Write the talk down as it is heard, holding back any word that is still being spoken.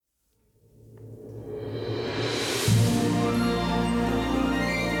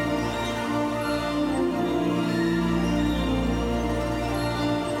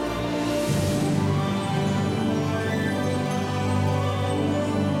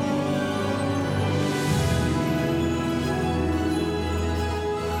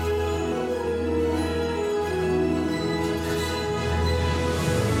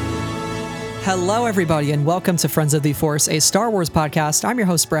Hello, everybody, and welcome to Friends of the Force, a Star Wars podcast. I'm your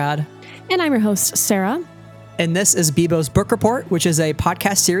host, Brad. And I'm your host, Sarah. And this is Bebo's Book Report, which is a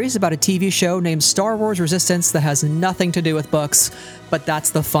podcast series about a TV show named Star Wars Resistance that has nothing to do with books, but that's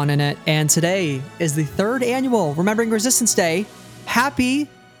the fun in it. And today is the third annual Remembering Resistance Day. Happy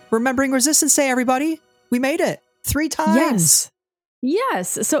Remembering Resistance Day, everybody. We made it 3 times.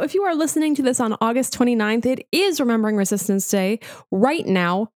 Yes. So if you are listening to this on August 29th, it is Remembering Resistance Day right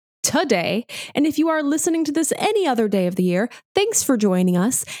now, today. And if you are listening to this any other day of the year, thanks for joining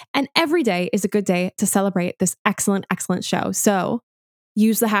us. And every day is a good day to celebrate this excellent, excellent show. So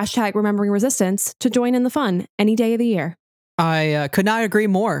use the hashtag Remembering Resistance to join in the fun any day of the year. I could not agree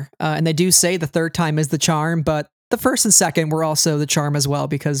more. And they do say the third time is the charm, but the first and second were also the charm as well,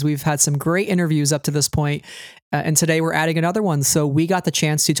 because we've had some great interviews up to this point. And today we're adding another one. So we got the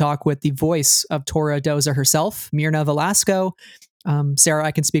chance to talk with the voice of Tora Doza herself, Myrna Velasco. Sarah,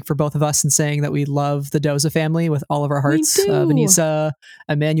 I can speak for both of us in saying that we love the Doza family with all of our hearts. Vanessa,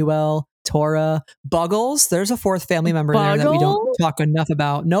 Emmanuel, Tora, Buggles. There's a fourth family member there that we don't talk enough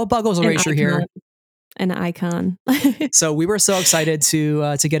about. No Buggles erasure here. An icon. So we were so excited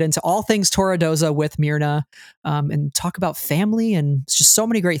to get into all things Tora Doza with Myrna and talk about family and just so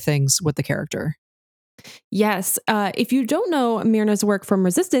many great things with the character. Yes. If you don't know Myrna's work from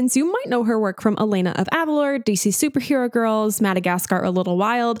Resistance, you might know her work from Elena of Avalor, DC Superhero Girls, Madagascar A Little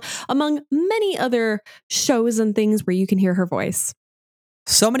Wild, among many other shows and things where you can hear her voice.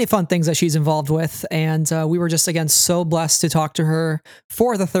 So many fun things that she's involved with. And we were just, again, so blessed to talk to her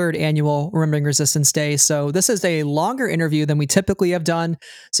for the third annual Remembering Resistance Day. So this is a longer interview than we typically have done.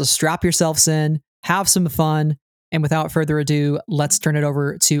 So strap yourselves in, have some fun. And without further ado, let's turn it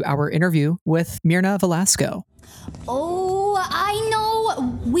over to our interview with Myrna Velasco. Oh, I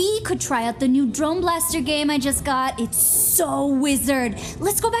know. We could try out the new Drone Blaster game I just got. It's so wizard.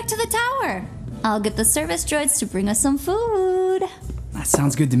 Let's go back to the tower. I'll get the service droids to bring us some food. That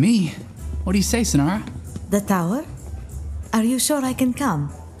sounds good to me. What do you say, Sonara? The tower? Are you sure I can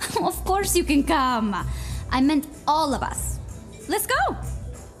come? Of course you can come. I meant all of us. Let's go.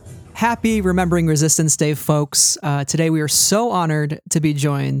 Happy Remembering Resistance Day, folks. Today we are so honored to be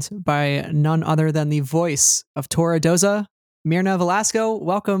joined by none other than the voice of Tora Doza, Myrna Velasco.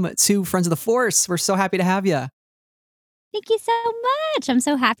 Welcome to Friends of the Force. We're so happy to have you. Thank you so much. I'm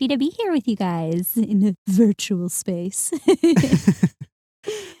so happy to be here with you guys in a virtual space.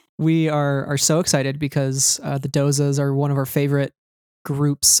 We are so excited because the Dozas are one of our favorite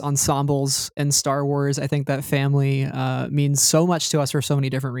groups, ensembles in Star Wars. I think that family means so much to us for so many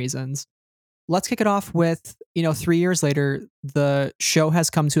different reasons. Let's kick it off with, 3 years later, the show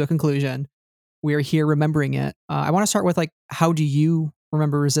has come to a conclusion. We're here remembering it. I want to start with, how do you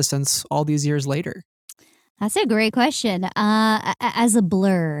remember Resistance all these years later? That's a great question. As a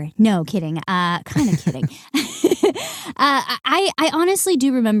blur. No, kidding. Kind of kidding. I honestly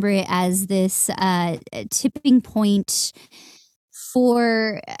do remember it as this tipping point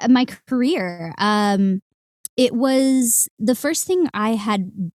for my career. It was the first thing I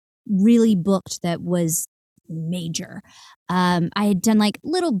had really booked that was major. I had done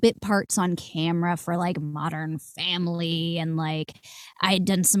little bit parts on camera for Modern Family, and I had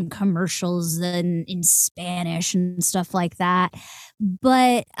done some commercials in Spanish and stuff like that.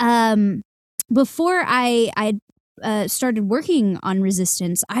 But before I started working on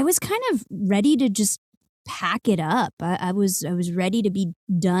Resistance, I was kind of ready to just pack it up. I was ready to be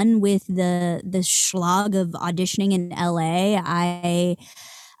done with the slog of auditioning in LA.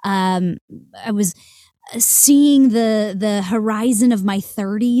 I was seeing the horizon of my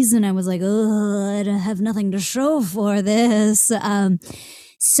 30s, and I was like, oh, I have nothing to show for this.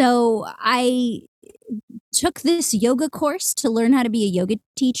 So I took this yoga course to learn how to be a yoga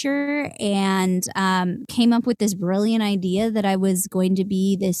teacher, and came up with this brilliant idea that I was going to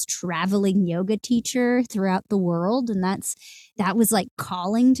be this traveling yoga teacher throughout the world. And that was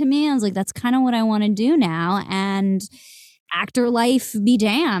calling to me. I was like, that's kind of what I want to do now. And actor life be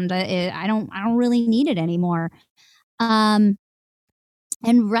damned. I don't really need it anymore. And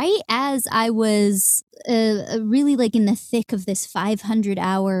right as I was really in the thick of this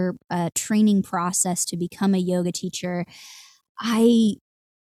 500-hour training process to become a yoga teacher, I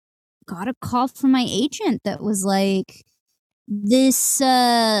got a call from my agent that was like, this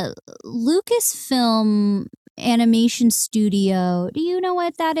Lucasfilm animation studio, do you know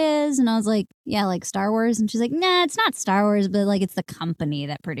what that is? And I was like, yeah, Star Wars. And she's like, nah, it's not Star Wars, but it's the company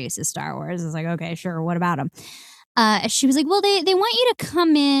that produces Star Wars. I was like, okay, sure, what about them? She was like, well, they want you to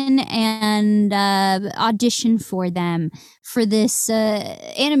come in and audition for them for this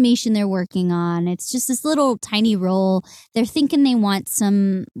animation they're working on. It's just this little tiny role. They're thinking they want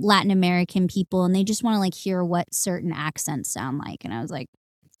some Latin American people, and they just want to like hear what certain accents sound like. And I was like,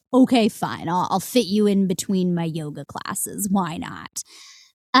 okay, fine. I'll fit you in between my yoga classes. Why not?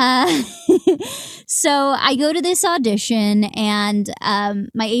 So I go to this audition, and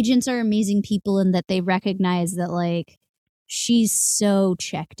my agents are amazing people in that they recognize that like she's so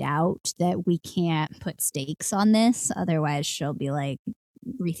checked out that we can't put stakes on this. Otherwise, she'll be like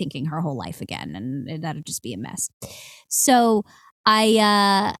rethinking her whole life again, and that'll just be a mess. So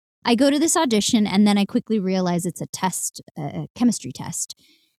I go to this audition, and then I quickly realize it's a test, a chemistry test.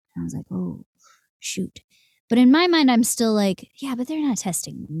 And I was like, oh, shoot. But in my mind, I'm still like, yeah, but they're not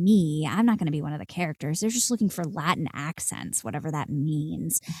testing me. I'm not going to be one of the characters. They're just looking for Latin accents, whatever that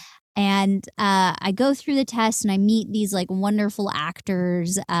means. And I go through the test, and I meet these like wonderful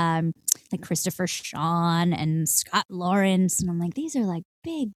actors, like Christopher Sean and Scott Lawrence. And I'm like, these are like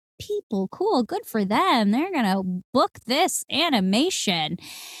big people. Cool. Good for them. They're going to book this animation.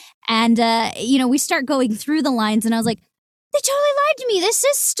 And, we start going through the lines, and I was like, they totally lied to me. This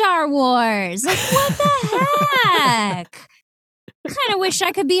is Star Wars. Like, what the heck? I kind of wish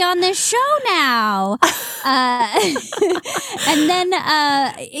I could be on this show now. And then,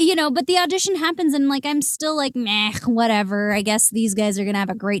 but the audition happens, and like, I'm still like, meh, whatever. I guess these guys are going to have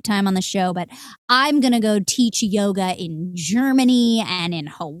a great time on the show, but I'm going to go teach yoga in Germany and in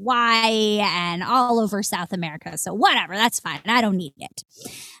Hawaii and all over South America. So whatever, that's fine. I don't need it.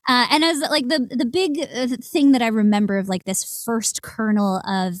 And as like the big thing that I remember of like this first kernel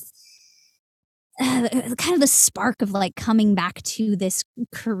of kind of the spark of like coming back to this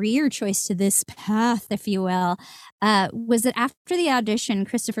career choice, to this path, if you will, was that after the audition,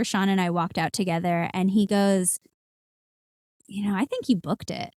 Christopher Sean and I walked out together, and he goes, I think you booked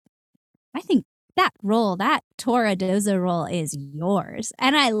it. I think that role, that Tora Doza role is yours.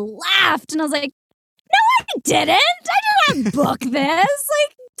 And I laughed, and I was like, no, I didn't. I did not book this.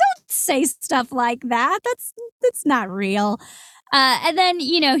 Like, don't say stuff like that. That's not real. And then,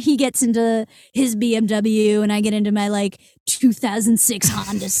 he gets into his BMW, and I get into my like 2006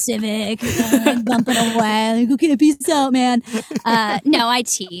 Honda Civic, like, bumping away. Like, okay, peace out, man. No, I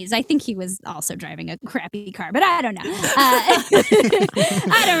tease. I think he was also driving a crappy car, but I don't know.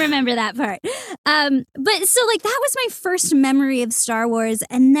 I don't remember that part. But so like that was my first memory of Star Wars,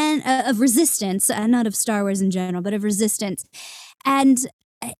 and then of Resistance, not of Star Wars in general, but of Resistance. And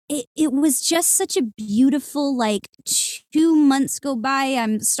it was just such a beautiful, like 2 months go by.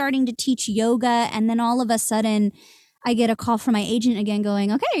 I'm starting to teach yoga. And then all of a sudden I get a call from my agent again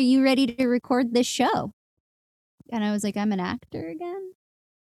going, okay, are you ready to record this show? And I was like, I'm an actor again?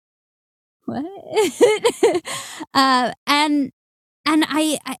 What? And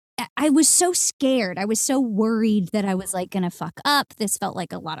I was so scared. I was so worried that I was like going to fuck up. This felt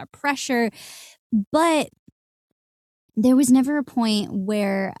like a lot of pressure. But there was never a point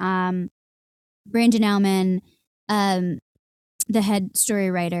where Brandon Auman, the head story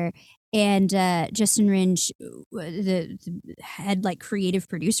writer, and Justin Ringe, the head like creative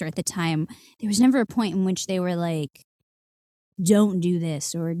producer at the time, there was never a point in which they were like, don't do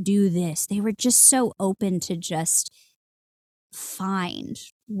this or do this. They were just so open to just find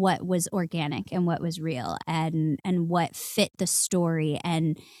what was organic and what was real and what fit the story.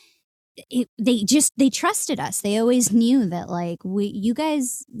 And they trusted us. They always knew that like you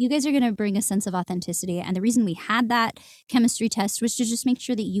guys are going to bring a sense of authenticity. And the reason we had that chemistry test was to just make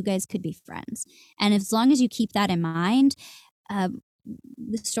sure that you guys could be friends. And as long as you keep that in mind,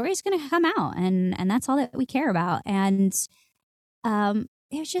 the story is going to come out, and that's all that we care about. And it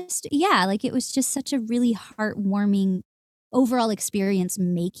was just, it was just such a really heartwarming overall experience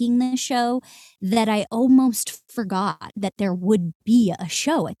making this show that I almost forgot that there would be a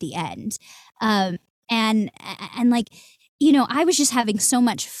show at the end. And like, I was just having so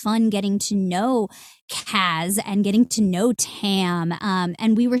much fun getting to know Kaz and getting to know Tam.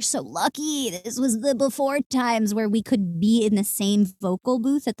 And we were so lucky. This was the before times where we could be in the same vocal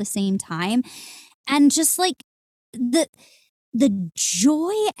booth at the same time. And just like the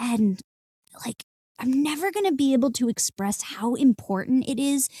joy and like, I'm never going to be able to express how important it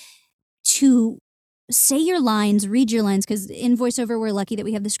is to say your lines, read your lines, because in voiceover, we're lucky that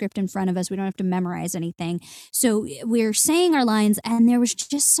we have the script in front of us. We don't have to memorize anything. So we're saying our lines, and there was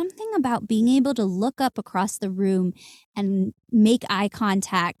just something about being able to look up across the room and make eye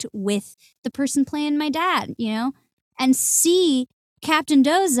contact with the person playing my dad, and see Captain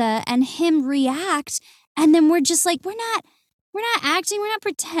Doza and him react. And then we're just like, we're not we're not acting, we're not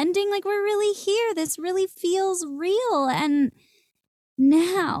pretending, like we're really here. This really feels real. And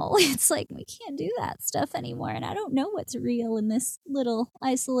now it's like we can't do that stuff anymore, and I don't know what's real in this little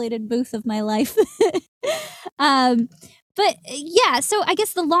isolated booth of my life. But yeah, so I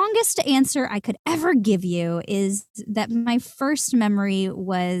guess the longest answer I could ever give you is that my first memory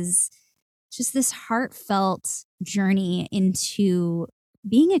was just this heartfelt journey into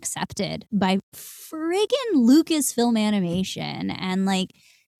being accepted by friggin' Lucasfilm Animation, and like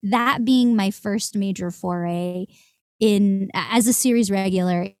that being my first major foray in as a series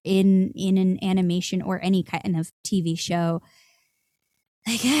regular in an animation or any kind of TV show.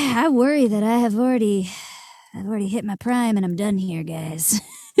 Like, I worry that I've already hit my prime and I'm done here, guys.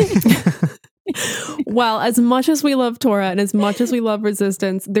 Well, as much as we love Tora and as much as we love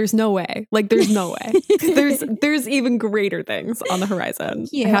Resistance, there's no way. Like, there's no way. There's even greater things on the horizon.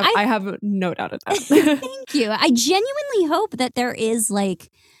 Thank you. I have no doubt of that. Thank you. I genuinely hope that there is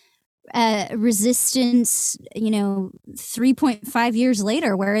like Resistance, 3.5 years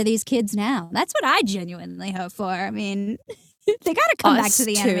later. Where are these kids now? That's what I genuinely hope for. I mean, they got to come back to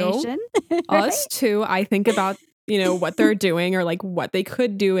the animation. Right? Us too. I think about what they're doing or like what they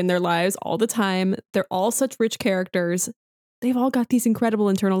could do in their lives all the time. They're all such rich characters. They've all got these incredible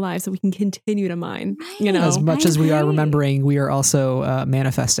internal lives that we can continue to mine. Right. As much as we are remembering, we are also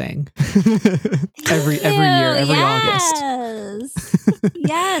manifesting every year, every August.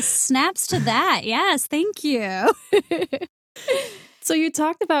 Yes, snaps to that. Yes, thank you. So you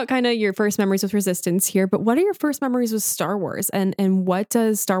talked about kind of your first memories with Resistance here, but what are your first memories with Star Wars? And what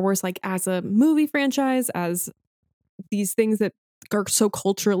does Star Wars like as a movie franchise, as these things that are so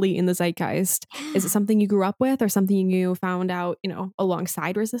culturally in the zeitgeist? Is it something you grew up with or something you found out,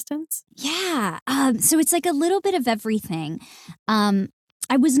 alongside Resistance? Yeah. So it's like a little bit of everything.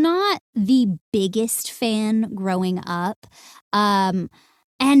 I was not the biggest fan growing up. And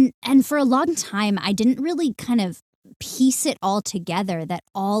for a long time, I didn't really kind of piece it all together that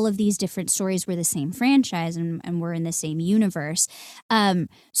all of these different stories were the same franchise and were in the same universe.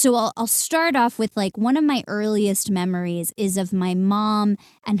 So I'll start off with like one of my earliest memories is of my mom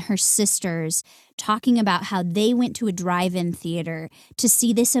and her sisters talking about how they went to a drive-in theater to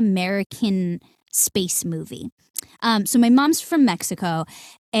see this American space movie. So my mom's from Mexico,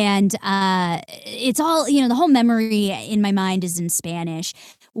 and it's all, the whole memory in my mind is in Spanish,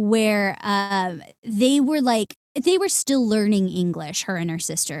 where they were still learning English, her and her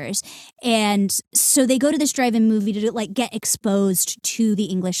sisters. And so they go to this drive-in movie to like get exposed to the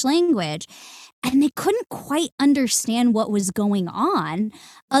English language. And they couldn't quite understand what was going on,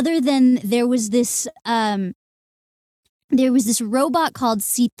 other than there was this robot called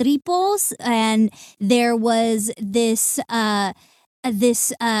Citripos, and there was this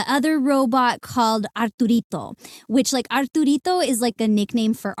other robot called Arturito, which like Arturito is like a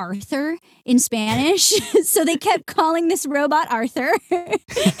nickname for Arthur in Spanish. So they kept calling this robot Arthur.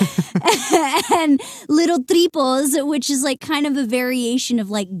 And Little Tripos, which is like kind of a variation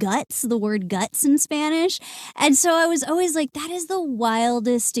of like guts, the word guts in Spanish. And so I was always like, that is the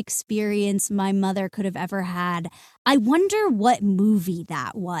wildest experience my mother could have ever had. I wonder what movie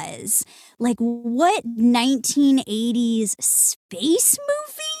that was. Like, what 1980s space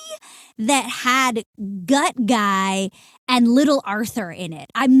movie that had Gut Guy and Little Arthur in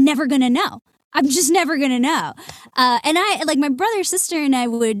it? I'm never going to know. I'm just never going to know. And I, like my brother, sister, and I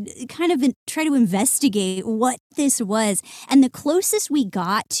would kind of try to investigate what this was. And the closest we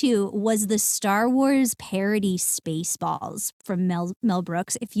got to was the Star Wars parody Spaceballs from Mel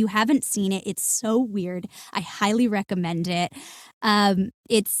Brooks. If you haven't seen it, it's so weird. I highly recommend it.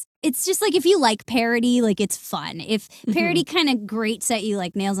 It's just like, if you like parody, like it's fun. If parody kind of grates at you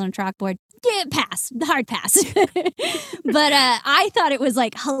like nails on a chalkboard, yeah, pass, hard pass. But I thought it was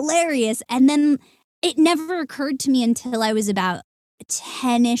like hilarious. And then it never occurred to me until I was about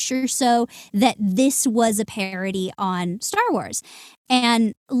 10-ish or so that this was a parody on Star Wars.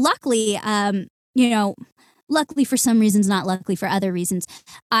 And luckily, luckily for some reasons, not luckily for other reasons,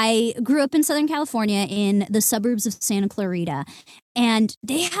 I grew up in Southern California in the suburbs of Santa Clarita. And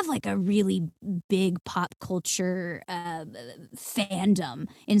they have like a really big pop culture fandom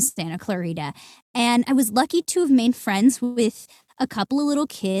in Santa Clarita. And I was lucky to have made friends with a couple of little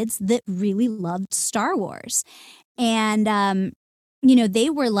kids that really loved Star Wars. And, they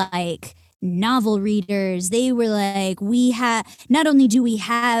were like novel readers. They were like, not only do we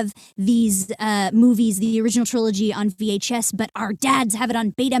have these movies, the original trilogy on VHS, but our dads have it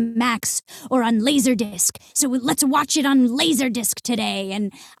on Betamax or on Laserdisc. So let's watch it on Laserdisc today.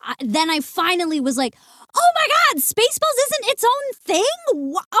 And then I finally was like, oh my God, Spaceballs isn't its own thing?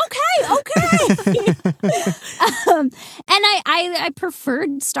 Okay. And I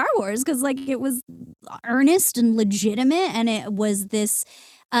preferred Star Wars because like it was earnest and legitimate, and it was this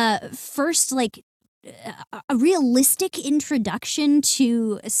first like a realistic introduction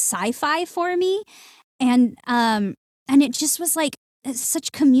to sci-fi for me, and it just was like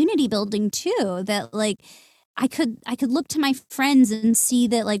such community building too, that like I could look to my friends and see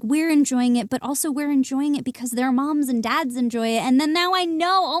that like we're enjoying it, but also we're enjoying it because their moms and dads enjoy it. And then now I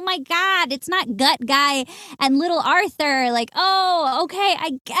know, oh my God, it's not Gut Guy and Little Arthur. Like, oh, okay,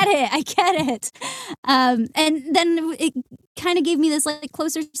 I get it. And then it kind of gave me this like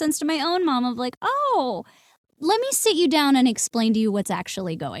closer sense to my own mom of like, oh, let me sit you down and explain to you what's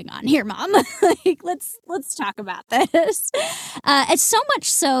actually going on here, Mom. Like, let's talk about this. It's so much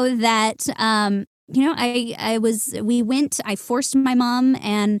so that I forced my mom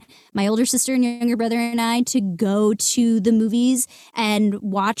and my older sister and younger brother and I to go to the movies and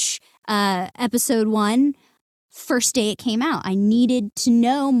watch episode 1 first day it came out. I needed to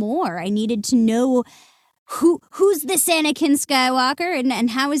know more. I needed to know who's this Anakin Skywalker and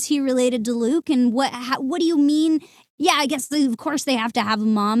how is he related to Luke, and what do you mean? Yeah, I guess of course they have to have a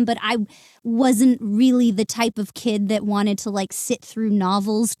mom, but I wasn't really the type of kid that wanted to like sit through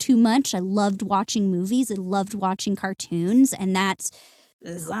novels too much. I loved watching movies. I loved watching cartoons, and that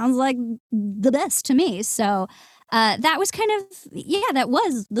sounds like the best to me. So that was kind of, that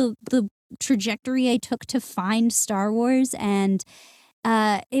was the trajectory I took to find Star Wars, and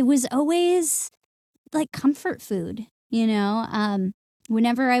it was always like comfort food,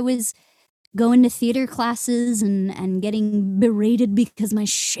 whenever I was going to theater classes and getting berated because my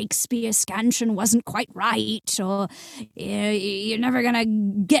Shakespeare scansion wasn't quite right, or you're never gonna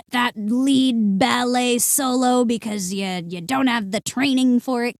get that lead ballet solo because you don't have the training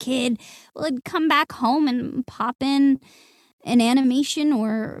for it, kid. Well, I'd come back home and pop in an animation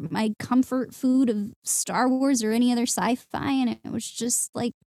or my comfort food of Star Wars or any other sci-fi, and it was just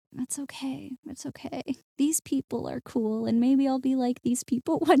like, that's okay. It's okay. These people are cool, and maybe I'll be like these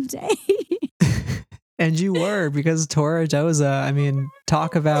people one day. And you were, because Tora Doza, I mean,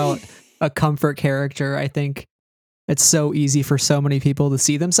 talk about a comfort character. I think it's so easy for so many people to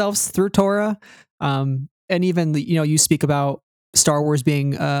see themselves through Tora. And even, you speak about Star Wars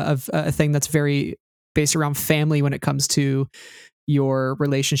being a thing that's very based around family when it comes to your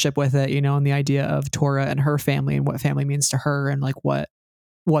relationship with it, and the idea of Tora and her family and what family means to her, and like what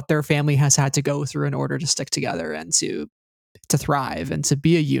their family has had to go through in order to stick together and to thrive and to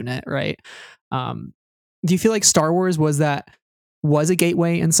be a unit, right? Do you feel like Star Wars was a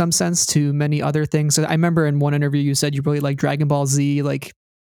gateway in some sense to many other things? I remember in one interview you said you really like Dragon Ball Z. Like,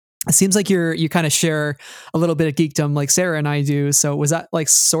 it seems like you kind of share a little bit of geekdom like Sarah and I do. So was that like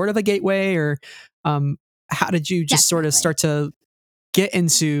sort of a gateway, or how did you just sort of start to get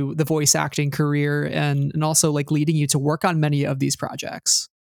into the voice acting career, and also like leading you to work on many of these projects?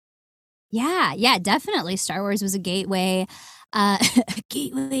 Yeah, definitely. Star Wars was a gateway,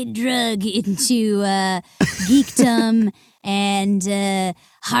 gateway drug into geekdom and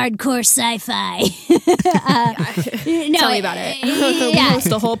hardcore sci-fi. Tell me about it. We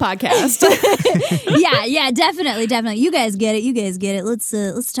host a whole podcast. yeah, definitely. You guys get it.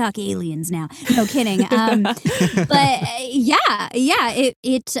 Let's talk aliens now. No kidding. But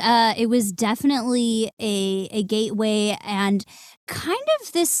it was definitely a gateway, and kind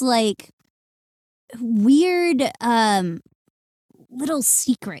of this like weird little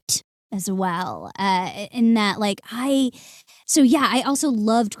secret as well, in that like I also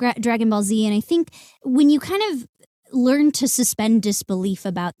loved Dragon Ball Z, and I think when you kind of learn to suspend disbelief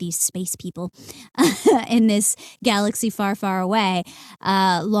about these space people in this galaxy far, far away,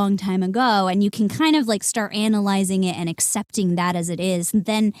 long time ago, and you can kind of like start analyzing it and accepting that as it is,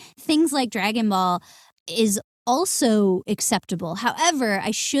 then things like Dragon Ball is also acceptable. However,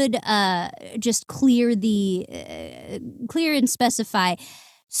 I should just clear and specify.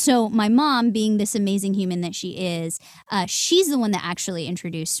 So my mom, being this amazing human that she is, she's the one that actually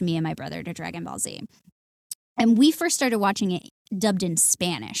introduced me and my brother to Dragon Ball Z. And we first started watching it dubbed in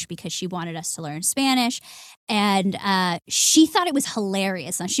Spanish because she wanted us to learn Spanish. And she thought it was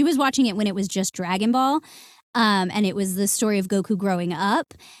hilarious. Now, she was watching it when it was just Dragon Ball. And it was the story of Goku growing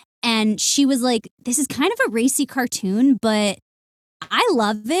up. And she was like, this is kind of a racy cartoon, but I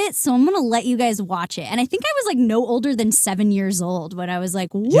love it, so I'm going to let you guys watch it. And I think I was like no older than 7 years old when I was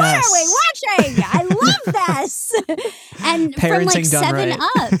like, what are we watching. I love this. And from like Parenting done 7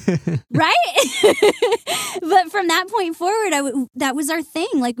 up, right? But from that point forward, that was our thing.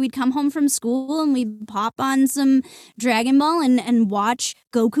 Like we'd come home from school and we'd pop on some Dragon Ball and watch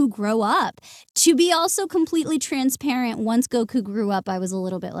Goku grow up. To be also completely transparent, once Goku grew up, I was a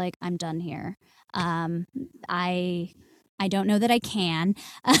little bit like, I'm done here. I don't know that I can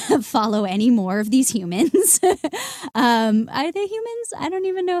follow any more of these humans. Are they humans? I don't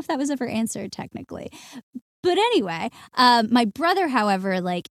even know if that was ever answered technically. But anyway, my brother, however,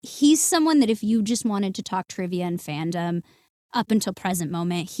 like he's someone that if you just wanted to talk trivia and fandom up until present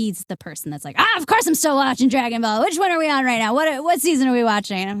moment, he's the person that's like, of course I'm still watching Dragon Ball. Which one are we on right now? What season are we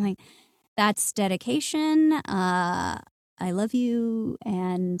watching? And I'm like, that's dedication. I love you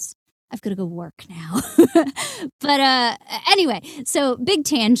and I've got to go work now. But anyway, so big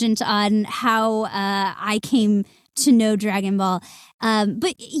tangent on how I came to know Dragon Ball.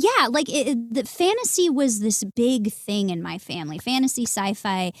 But yeah, like the fantasy was this big thing in my family. Fantasy,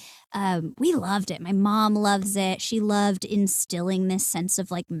 sci-fi, we loved it. My mom loves it. She loved instilling this sense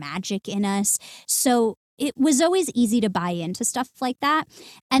of like magic in us. So it was always easy to buy into stuff like that.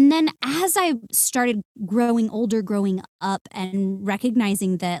 And then as I started growing older, growing up and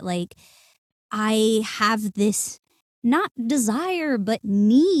recognizing that like I have this not desire, but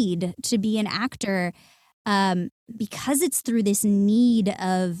need to be an actor, because it's through this need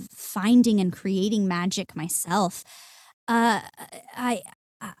of finding and creating magic myself, I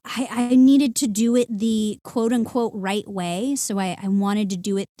needed to do it the quote unquote right way. So I wanted to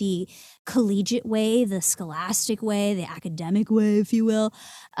do it the collegiate way, the scholastic way, the academic way, if you will.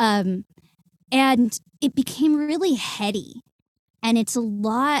 And it became really heady. And it's a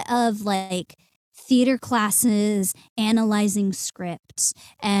lot of like theater classes, analyzing scripts,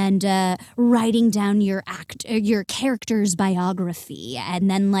 and writing down your character's biography, and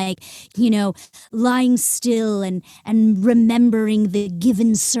then like, you know, lying still and remembering the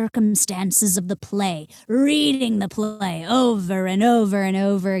given circumstances of the play, reading the play over and over and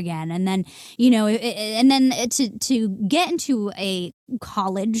over again, and then, you know, and then to get into a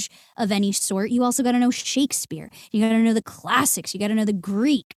college of any sort, you also got to know Shakespeare. You got to know the classics. You got to know the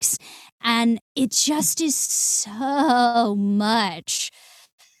Greeks. And it just is so much.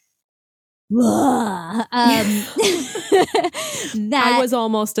 That I was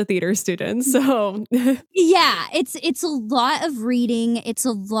almost a theater student, so yeah, it's a lot of reading. It's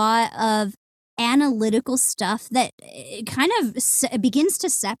a lot of analytical stuff that kind of begins to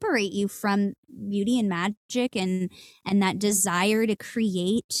separate you from beauty and magic and that desire to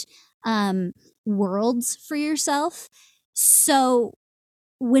create worlds for yourself. So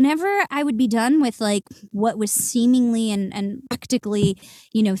whenever I would be done with like what was seemingly and practically,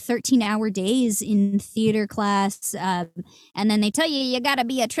 you know, 13-hour days in theater class, and then they tell you gotta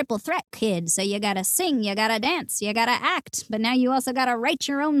be a triple threat kid, so you gotta sing, you gotta dance, you gotta act, but now you also gotta write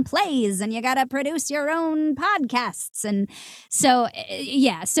your own plays and you gotta produce your own podcasts, and so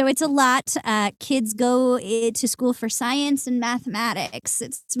yeah, so it's a lot. Kids go to school for science and mathematics.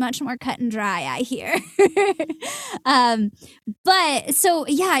 It's much more cut and dry, I hear. But so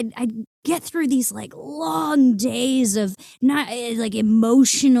yeah, I'd get through these like long days of not like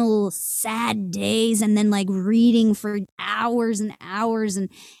emotional, sad days, and then like reading for hours and hours and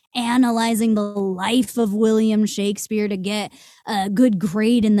analyzing the life of William Shakespeare to get a good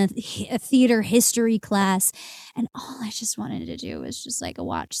grade in the theater history class. And all I just wanted to do was just like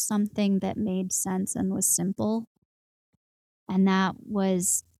watch something that made sense and was simple. And that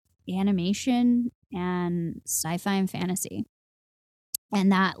was animation and sci-fi and fantasy. And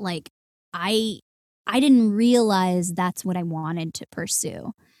that, like, I didn't realize that's what I wanted to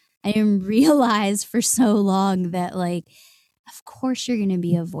pursue. I didn't realize for so long that, like, of course you're going to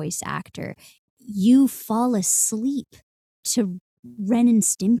be a voice actor. You fall asleep to Ren and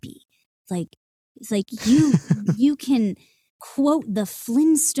Stimpy. Like you can quote the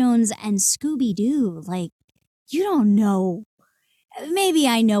Flintstones and Scooby-Doo. Like, you don't know. Maybe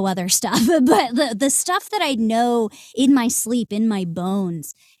I know other stuff, but the stuff that I know in my sleep, in my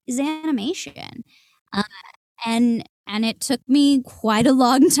bones, is animation. And it took me quite a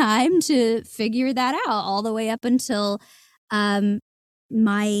long time to figure that out, all the way up until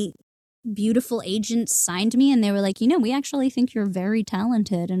my beautiful agents signed me and they were like, you know, we actually think you're very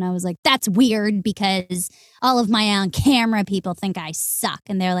talented. And I was like, that's weird because all of my on-camera people think I suck.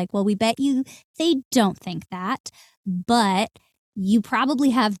 And they're like, well, we bet you they don't think that, but you probably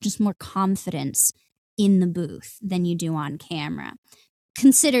have just more confidence in the booth than you do on camera.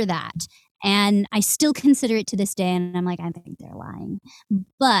 Consider that. And I still consider it to this day. And I'm like, I think they're lying.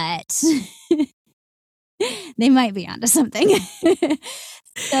 But they might be onto something.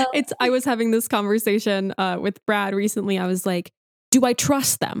 So I was having this conversation with Brad recently. I was like, do I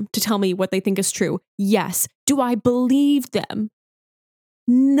trust them to tell me what they think is true? Yes. Do I believe them?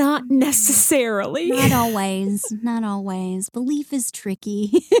 Not necessarily. not always. Not always. Belief is tricky.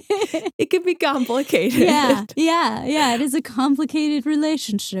 It can be complicated. Yeah. It is a complicated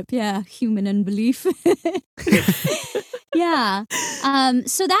relationship. Yeah, human and belief. Yeah.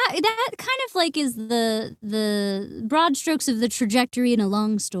 So that kind of like is the broad strokes of the trajectory in a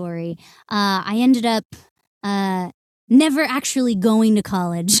long story. I ended up never actually going to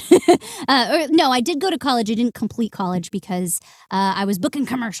college. No, I did go to college. I didn't complete college because I was booking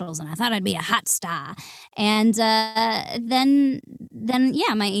commercials and I thought I'd be a hot star. And then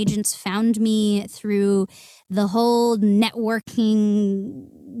yeah, my agents found me through the whole networking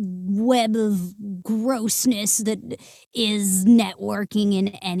web of grossness that is networking in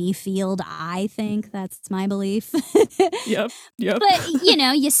any field. I think that's my belief. Yep. But,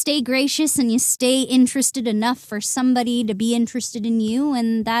 you stay gracious and you stay interested enough for somebody to be interested in you.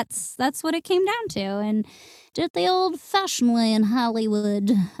 And that's what it came down to. And did it the old fashioned way in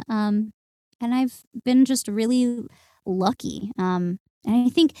Hollywood. And I've been just really lucky. And I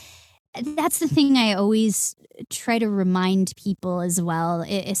think that's the thing I always try to remind people as well,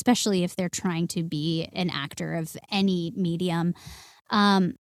 especially if they're trying to be an actor of any medium.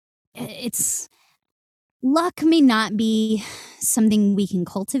 It's luck may not be something we can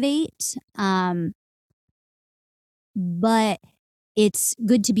cultivate, but it's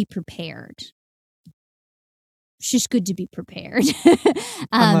good to be prepared. It's just good to be prepared.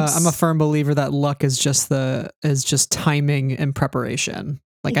 I'm a firm believer that luck is just timing and preparation.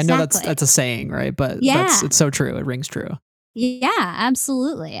 Like Exactly. I know that's a saying, right? But Yeah. it's so true. It rings true. Yeah,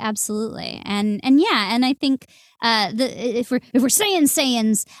 absolutely, and I think if we're saying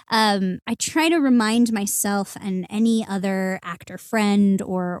sayings, I try to remind myself and any other actor friend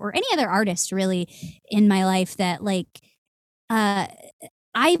or any other artist really in my life that like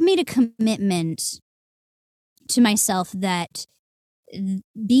I've made a commitment to myself that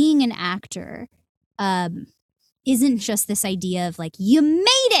being an actor isn't just this idea of like, you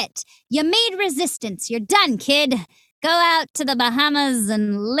made it, you made Resistance, you're done, kid. Go out to the Bahamas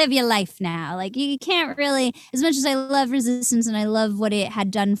and live your life now. Like, you can't really, as much as I love Resistance and I love what it had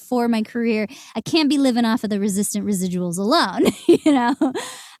done for my career, I can't be living off of the Resistant residuals alone,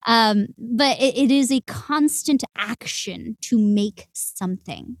 But it is a constant action to make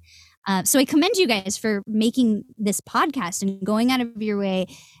something. So I commend you guys for making this podcast and going out of your way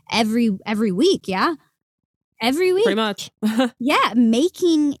every week, yeah? Every week. Pretty much. Yeah,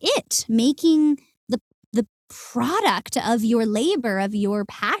 making the product of your labor, of your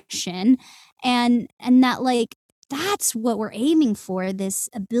passion, and that like that's what we're aiming for, this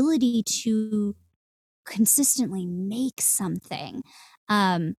ability to consistently make something.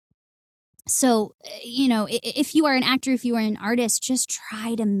 So, if you are an actor, if you are an artist, just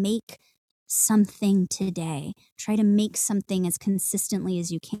try to make something today. Try to make something as consistently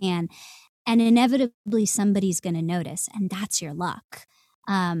as you can. And inevitably somebody's going to notice, and that's your luck.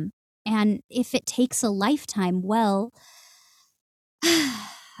 And if it takes a lifetime, well,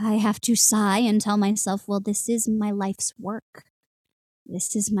 I have to sigh and tell myself, well, this is my life's work.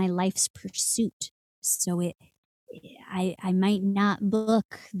 This is my life's pursuit. So I might not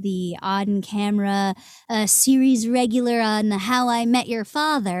book the on-camera series regular on How I Met Your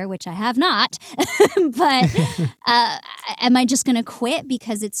Father, which I have not. But am I just going to quit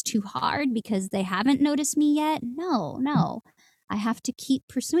because it's too hard, because they haven't noticed me yet? No. I have to keep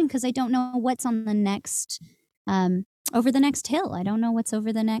pursuing because I don't know what's on the next, over the next hill. I don't know what's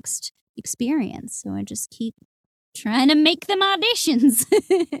over the next experience. So I just keep trying to make them auditions.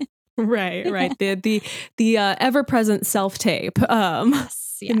 Right. The ever-present self-tape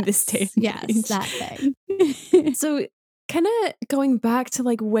in this day. Yes, that thing. So kind of going back to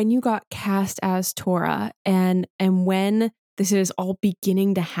like when you got cast as Tora and when this is all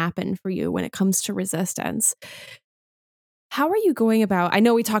beginning to happen for you when it comes to Resistance, how are you going about? I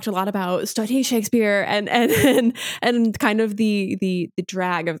know we talked a lot about studying Shakespeare and kind of the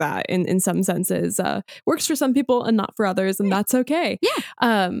drag of that in some senses works for some people and not for others, and that's okay.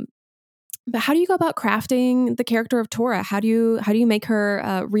 Yeah. But how do you go about crafting the character of Tora? How do you make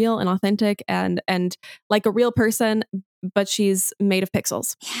her real and authentic and like a real person, but she's made of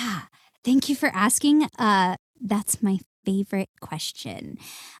pixels? Yeah. Thank you for asking. That's my favorite question.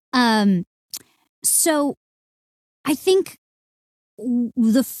 So I think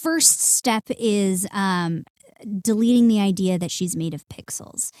the first step is deleting the idea that she's made of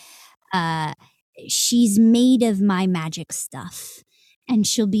pixels. She's made of my magic stuff, and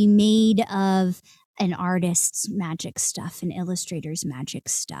she'll be made of an artist's magic stuff, an illustrator's magic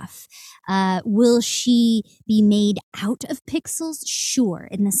stuff. Will she be made out of pixels? Sure,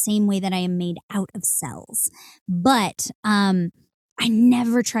 in the same way that I am made out of cells. But I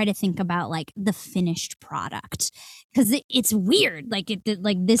never try to think about like the finished product because it's weird. Like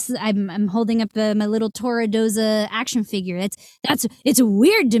this, I'm holding up my little Tora Doza action figure. It's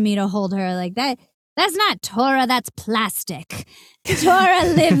weird to me to hold her like that. That's not Tora, that's plastic. Tora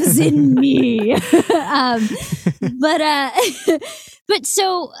lives in me. But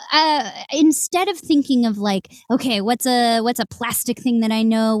so instead of thinking of like, okay, what's a plastic thing that I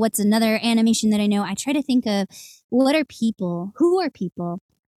know? What's another animation that I know? I try to think of who are people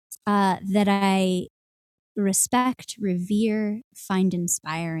that I respect, revere, find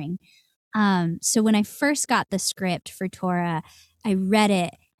inspiring. So when I first got the script for Tora, I read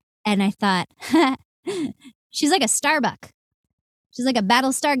it and I thought, she's like a Starbuck. She's like a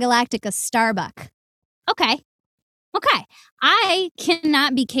Battlestar Galactica Starbuck. Okay. I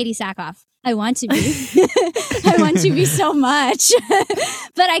cannot be Katie Sackhoff. I want to be. I want to be so much,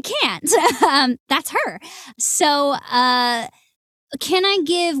 but I can't. That's her. So can I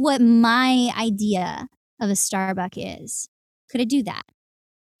give what my idea of a Starbuck is? Could I do that?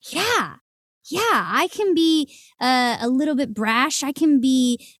 Yeah, I can be a little bit brash. I can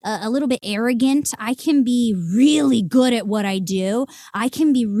be a little bit arrogant. I can be really good at what I do. I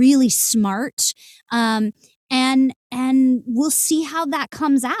can be really smart. And we'll see how that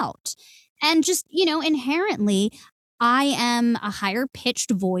comes out. And just, inherently, I am a higher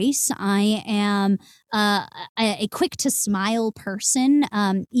pitched voice. I am a quick to smile person,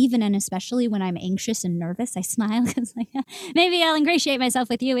 even and especially when I'm anxious and nervous. I smile because maybe I'll ingratiate myself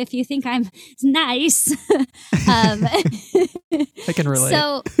with you if you think I'm nice. I can relate.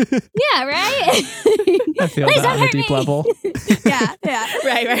 So, yeah, right? I feel that on a deep level. Yeah.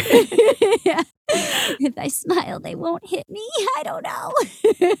 Right. Yeah. If I smile, they won't hit me. I don't know.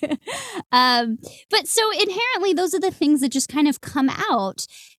 But so inherently, those are the things that just kind of come out.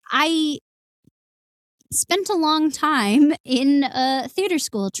 I spent a long time in theater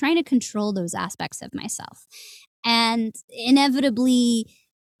school trying to control those aspects of myself. And inevitably,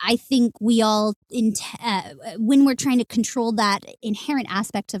 I think we all, when we're trying to control that inherent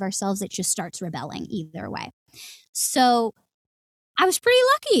aspect of ourselves, it just starts rebelling either way. So I was pretty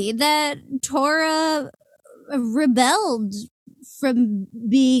lucky that Tora rebelled from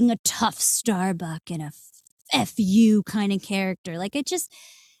being a tough Starbuck and a F you kind of character. Like I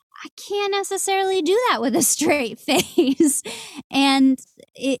can't necessarily do that with a straight face. And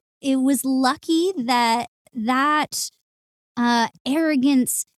it was lucky that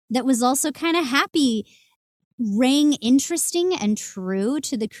arrogance that was also kind of happy rang interesting and true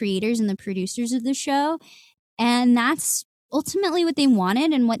to the creators and the producers of the show. And that's ultimately what they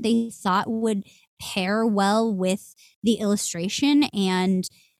wanted and what they thought would pair well with the illustration and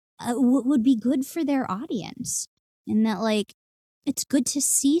would be good for their audience. And that, like, it's good to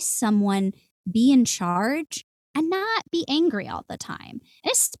see someone be in charge and not be angry all the time.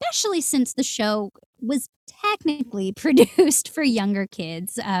 And especially since the show was technically produced for younger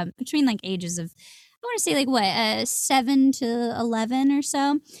kids, between like ages of, I want to say 7 to 11 or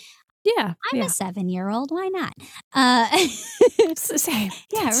so. Yeah. I'm a 7-year-old. Why not? It's the same.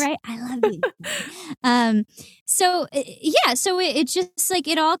 Yeah, right. I love you. So it just like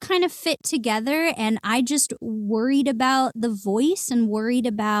it all kind of fit together, and I just worried about the voice and worried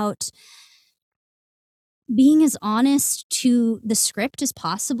about being as honest to the script as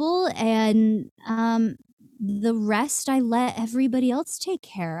possible, and the rest I let everybody else take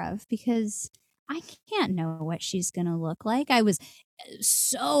care of because I can't know what she's gonna look like. I was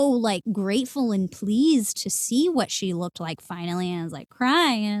so like grateful and pleased to see what she looked like finally, and I was like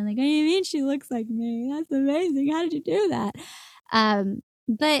crying and I'm like, what do you mean she looks like me? That's amazing. How did you do that?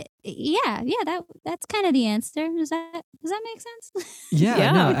 But yeah, that's kind of the answer. Does that make sense?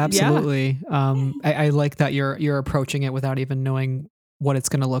 Yeah, no, absolutely. I like that you're approaching it without even knowing what it's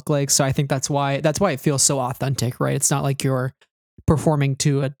going to look like. So I think that's why it feels so authentic, right? It's not like you're performing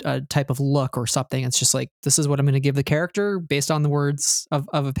to a type of look or something. It's just like, this is what I'm going to give the character based on the words of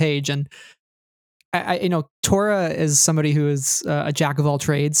a page. And I Tora is somebody who is a jack of all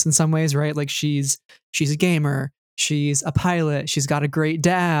trades in some ways, right? Like she's a gamer. She's a pilot. She's got a great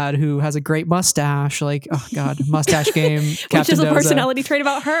dad who has a great mustache. Like, oh God, mustache game. Which is a personality trait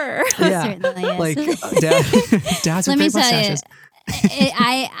about her. Yeah. Certainly is. Like dads with great mustaches.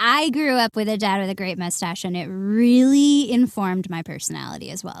 I grew up with a dad with a great mustache, and it really informed my personality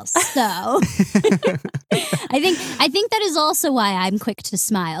as well. So I think that is also why I'm quick to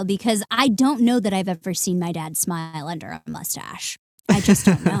smile, because I don't know that I've ever seen my dad smile under a mustache. I just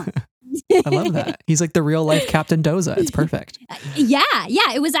don't know. I love that. He's like the real life Captain Doza. It's perfect. Yeah.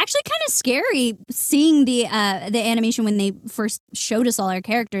 It was actually kind of scary seeing the animation when they first showed us all our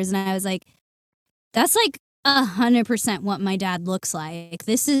characters, and I was like, that's like 100% what my dad looks like.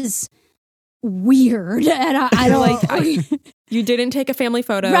 This is weird, and I don't like. You didn't take a family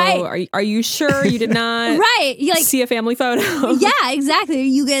photo, right? Are you sure you did not? Right, you like see a family photo? Yeah, exactly. Are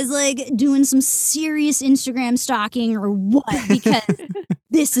you guys like doing some serious Instagram stalking or what? Because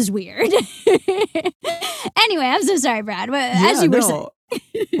this is weird. Anyway, I'm so sorry, Brad. But as you were saying.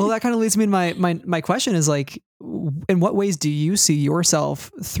 Well, that kind of leads me to my question is like, in what ways do you see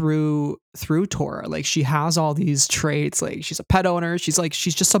yourself through Tora? Like, she has all these traits. Like, she's a pet owner. She's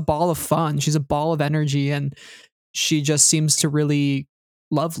just a ball of fun. She's a ball of energy, and she just seems to really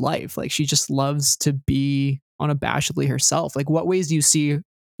love life. Like, she just loves to be unabashedly herself. Like, what ways do you see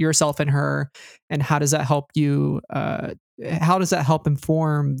yourself in her, and how does that help you? How does that help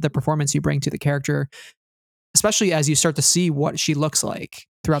inform the performance you bring to the character, especially as you start to see what she looks like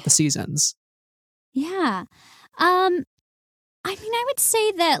throughout the seasons? Yeah. I mean, I would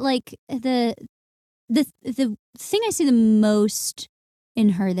say that like the thing I see the most in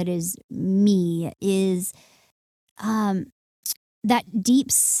her that is me is that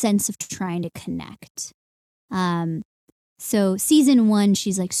deep sense of trying to connect. So season 1,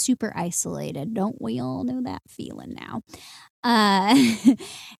 she's like super isolated. Don't we all know that feeling now?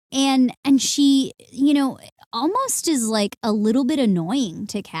 And she, almost is like a little bit annoying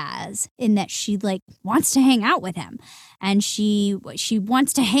to Kaz in that she like wants to hang out with him, and she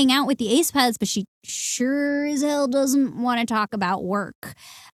wants to hang out with the Ace Pads, but she sure as hell doesn't want to talk about work.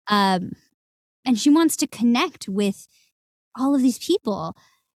 And she wants to connect with all of these people,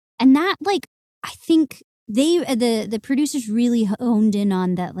 and that like I think the producers really honed in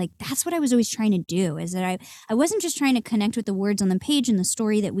on that. Like, that's what I was always trying to do, is that I wasn't just trying to connect with the words on the page and the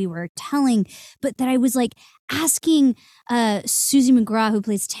story that we were telling, but that I was like asking Susie McGraw, who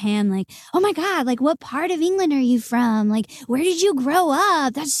plays Tam, like, oh my God, like, what part of England are you from? Like, where did you grow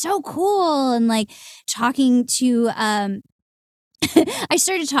up? That's so cool. And like talking to I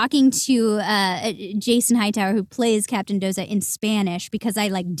started talking to Jason Hightower, who plays Captain Doza, in Spanish, because I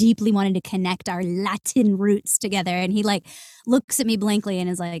like deeply wanted to connect our Latin roots together. And he like looks at me blankly and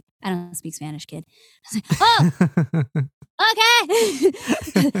is like, I don't speak Spanish, kid. I was like, oh, okay.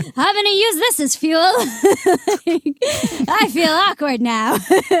 I'm going to use this as fuel. I feel awkward now.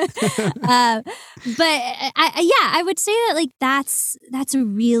 But I would say that like that's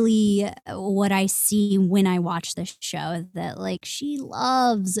really what I see when I watch this show, that like she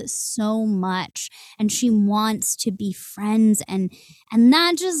loves so much and she wants to be friends, and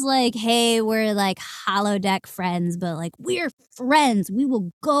not just like, hey, we're like holodeck friends, but like we're friends. We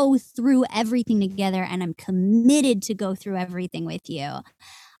will go through everything together, and I'm committed to go through everything with you.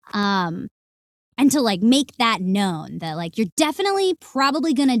 And to like make that known that like you're definitely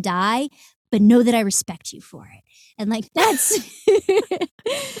probably gonna die, but know that I respect you for it. And like that's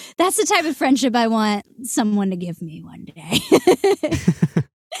that's the type of friendship I want someone to give me one day.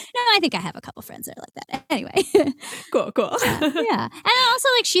 No, I think I have a couple friends that are like that. Anyway. Cool. Yeah. And also,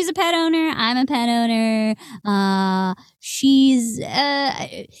 like, she's a pet owner. I'm a pet owner. I'm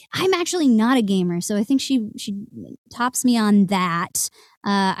actually not a gamer, so I think she tops me on that.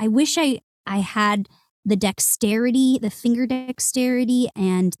 I wish I had the dexterity, the finger dexterity,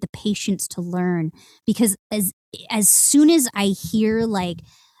 and the patience to learn, because as soon as I hear like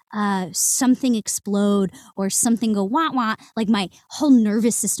something explode or something go wah wah, like my whole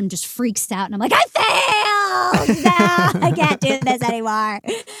nervous system just freaks out, and I'm like, I failed! No, I can't do this anymore.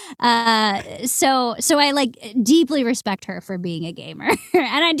 So I like deeply respect her for being a gamer,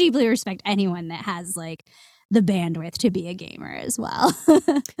 and I deeply respect anyone that has like the bandwidth to be a gamer as well.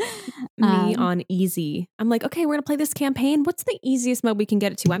 Me on easy. I'm like, okay, we're gonna play this campaign. What's the easiest mode we can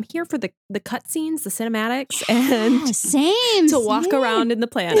get it to? I'm here for the cutscenes, the cinematics, and same to walk around in the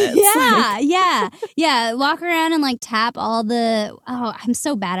planets. Yeah. Walk around and like tap all the. Oh, I'm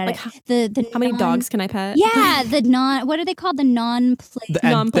so bad at it. The how many dogs can I pet? Yeah, what are they called? The non-playable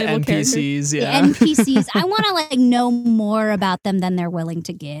NPCs. Yeah, the NPCs. I want to like know more about them than they're willing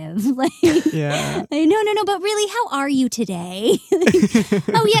to give. Like, yeah. No, but really, how are you today?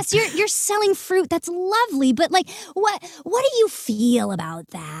 Oh yes, you're selling fruit. That's lovely. But like, what do you feel about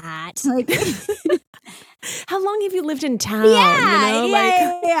that? Like, how long have you lived in town?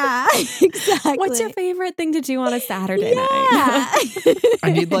 Yeah, exactly. What's your favorite thing to do on a Saturday night?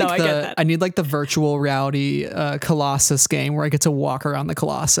 I need like the virtual reality Colossus game where I get to walk around the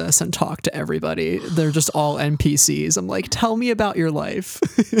Colossus and talk to everybody. They're just all NPCs. I'm like, tell me about your life.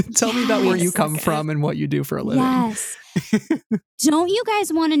 Tell me about where you come from and what you do for a living. Yes. Don't you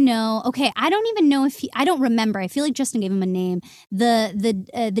guys want to know? Okay, I don't even know if I don't remember. I feel like Justin gave him a name.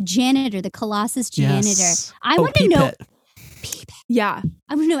 The janitor, the Colossus janitor. Yes. I want to know. Pete. Yeah.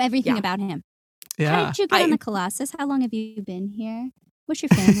 I want to know everything Yeah. about him. How Yeah. did you get on the Colossus? How long have you been here? What's your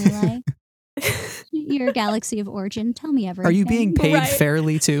family like? Your galaxy of origin. Tell me everything. Are you being paid Right.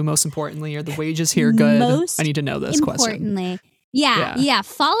 fairly too? Most importantly, are the wages here good? Most I need to know this question. Importantly, yeah. Yeah.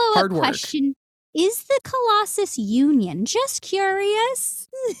 Follow-up Hard work. question. Is the Colossus Union? Just curious.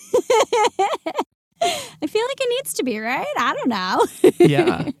 I feel like it needs to be, right? I don't know.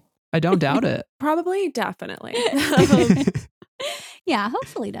 Yeah. I don't doubt it. Probably, definitely. Yeah,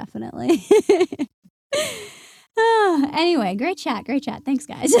 hopefully, definitely. Anyway, great chat. Thanks,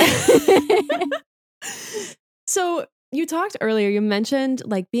 guys. So you talked earlier, you mentioned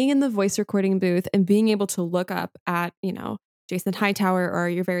like being in the voice recording booth and being able to look up at, Jason Hightower or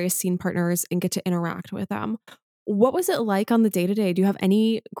your various scene partners and get to interact with them. What was it like on the day-to-day? Do you have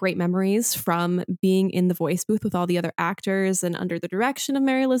any great memories from being in the voice booth with all the other actors and under the direction of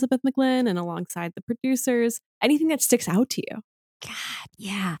Mary Elizabeth McGlynn and alongside the producers? Anything that sticks out to you? God,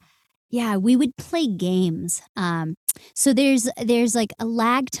 yeah. Yeah, we would play games. So there's like a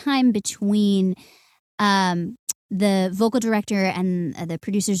lag time between the vocal director and the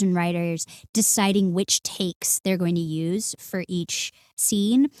producers and writers deciding which takes they're going to use for each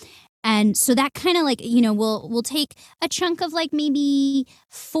scene. And so that kind of like, we'll take a chunk of like maybe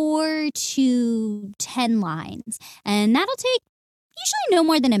 4 to 10 lines. And that'll take usually no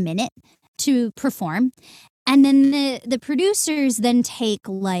more than a minute to perform. And then the producers then take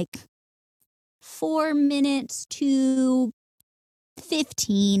like 4 minutes to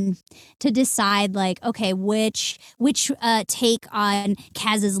 15 to decide like, okay, which take on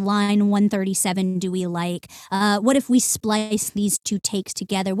Kaz's line 137 do we like? What if we splice these 2 takes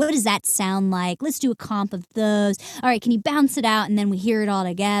together? What does that sound like? Let's do a comp of those. All right, can you bounce it out and then we hear it all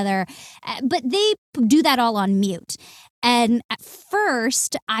together? But they do that all on mute. And at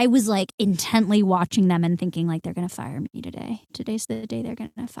first, I was like intently watching them and thinking like, they're going to fire me today. Today's the day they're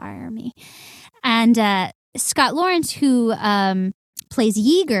going to fire me. And Scott Lawrence, who plays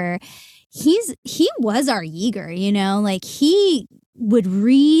Yeager, he was our Yeager, like he would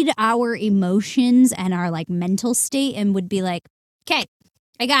read our emotions and our like mental state and would be like, okay,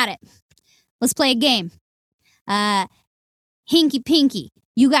 I got it. Let's play a game. Hinky Pinky,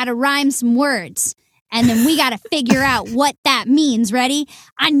 you got to rhyme some words. And then we got to figure out what that means. Ready?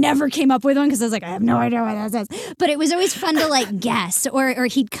 I never came up with one because I was like, I have no idea what that says. But it was always fun to like guess. Or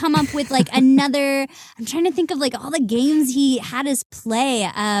he'd come up with like another. I'm trying to think of like all the games he had us play.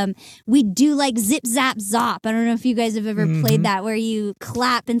 We'd do like Zip Zap Zop. I don't know if you guys have ever played that, where you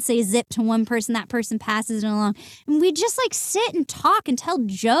clap and say zip to one person, that person passes it along. And we'd just like sit and talk and tell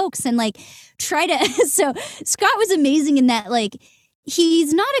jokes and like try to. So Scott was amazing in that, like,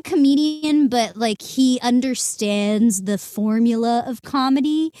 he's not a comedian, but like he understands the formula of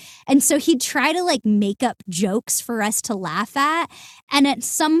comedy. And so he'd try to like make up jokes for us to laugh at. And at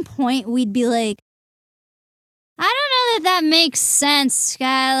some point we'd be like, I don't know that makes sense,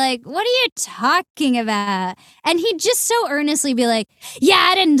 Sky. Like, what are you talking about? And he'd just so earnestly be like, yeah,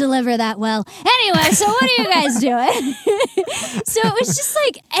 I didn't deliver that well. Anyway, so what are you guys doing? So it was just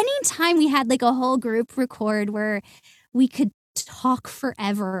like anytime we had like a whole group record where we could talk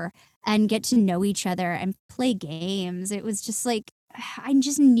forever and get to know each other and play games. It was just like, I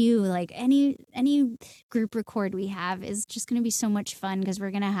just knew like any group record we have is just going to be so much fun, because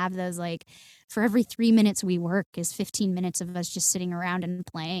we're going to have those like, for every 3 minutes we work is 15 minutes of us just sitting around and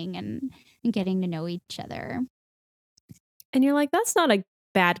playing and getting to know each other. And you're like, that's not a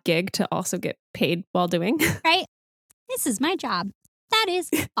bad gig to also get paid while doing. Right? This is my job. That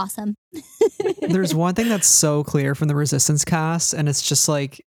is awesome. There's one thing that's so clear from the Resistance cast, and it's just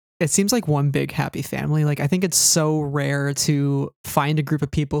like, it seems like one big happy family. Like, I think it's so rare to find a group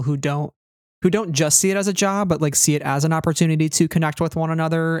of people who don't just see it as a job, but like see it as an opportunity to connect with one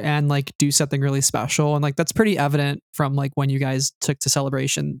another and like do something really special. And like, that's pretty evident from like when you guys took to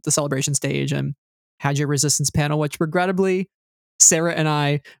the celebration stage and had your Resistance panel, which regrettably Sarah and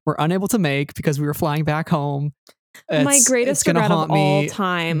I were unable to make because we were flying back home. My greatest regret of all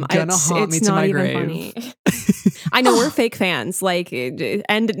time. It's not even funny. I know, we're fake fans. Like,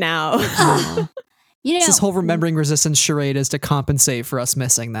 end it now. This whole remembering Resistance charade is to compensate for us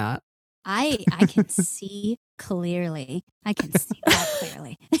missing that. I can see clearly. I can see that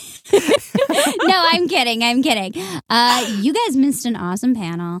clearly. No, I'm kidding. You guys missed an awesome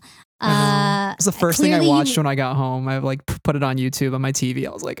panel. It was the first thing I watched when I got home. I like put it on YouTube on my TV.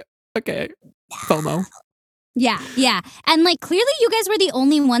 I was like, okay, FOMO. Yeah. And like, clearly you guys were the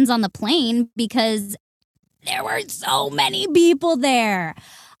only ones on the plane, because There were so many people there.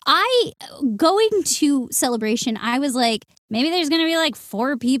 Going to Celebration, I was like, maybe there's going to be like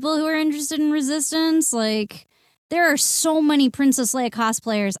 4 people who are interested in Resistance. Like, there are so many Princess Leia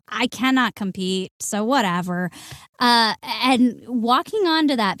cosplayers. I cannot compete, so whatever. And walking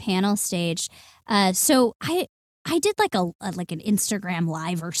onto that panel stage, so I did like an Instagram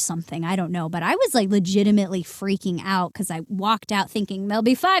live or something. I don't know, but I was like legitimately freaking out because I walked out thinking there'll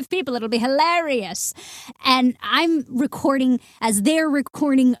be 5 people. It'll be hilarious. And I'm recording as they're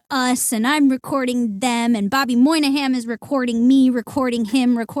recording us, and I'm recording them, and Bobby Moynihan is recording me, recording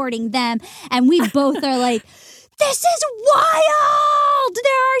him, recording them, and we both are like, this is wild.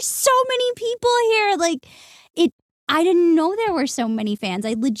 There are so many people here. Like, I didn't know there were so many fans.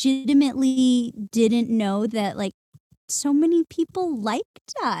 I legitimately didn't know that, like, so many people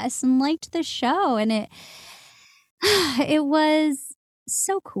liked us and liked the show. And it was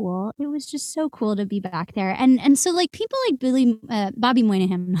so cool. It was just so cool to be back there. And so, like, people like Bobby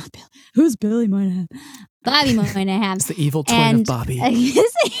Moynihan, not Bill. Who's Billy Moynihan? Bobby Moynihan. It's the evil twin of Bobby. Yeah.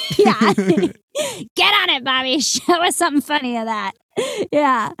 Get on it, Bobby. Show us something funny of that.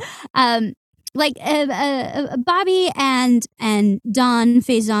 Yeah. Like Bobby and Donald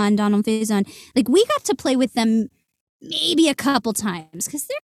Faison, like, we got to play with them maybe a couple times because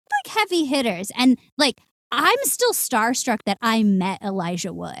they're like heavy hitters. And like, I'm still starstruck that I met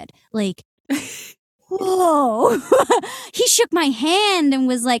Elijah Wood. Like, whoa. He shook my hand and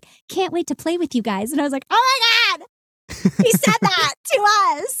was like, can't wait to play with you guys. And I was like, oh my God. He said that to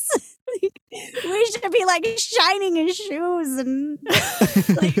us. Like, we should be like shining his shoes and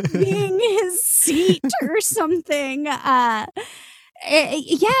like being his seat or something. Yeah,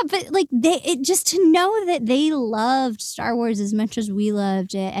 but like just to know that they loved Star Wars as much as we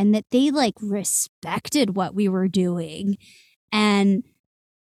loved it, and that they like respected what we were doing, and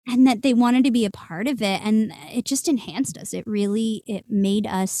that they wanted to be a part of it, and it just enhanced us. It made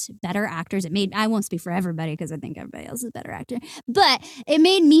us better actors. I won't speak for everybody because I think everybody else is a better actor, but it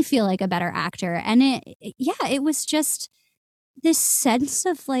made me feel like a better actor. And it was just this sense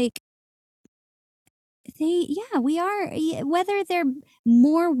of like, we are, whether they're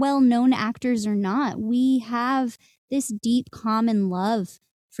more well-known actors or not, we have this deep common love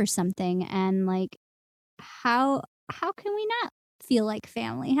for something. And like, how can we not feel like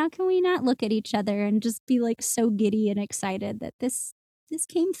family? How can we not look at each other and just be like so giddy and excited that this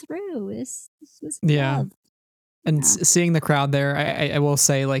came through? This was love. And seeing the crowd there, I will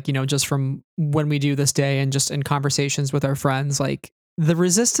say, like, you know, just from when we do this day and just in conversations with our friends, like, the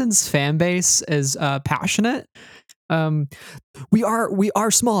Resistance fan base is passionate. We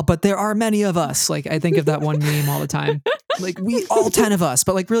are small, but there are many of us. Like, I think of that one meme all the time. Like, we all 10 of us,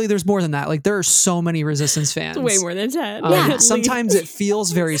 but like, really, there's more than that. Like, there are so many Resistance fans. It's way more than 10. Sometimes it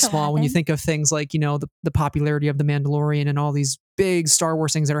feels very small when you think of things like, you know, the popularity of The Mandalorian and all these big Star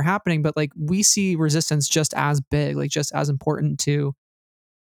Wars things that are happening. But like, we see Resistance just as big, like just as important to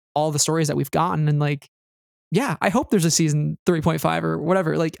all the stories that we've gotten. And like, yeah, I hope there's a season 3.5 or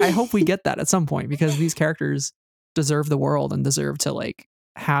whatever. Like, I hope we get that at some point, because these characters deserve the world and deserve to like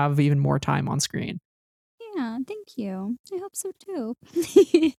have even more time on screen. Yeah, thank you. I hope so too.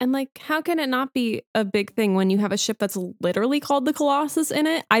 And like, how can it not be a big thing when you have a ship that's literally called the Colossus in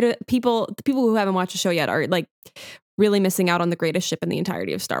it? The people who haven't watched the show yet are like really missing out on the greatest ship in the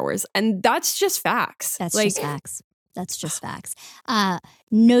entirety of Star Wars, and that's just facts. That's just facts.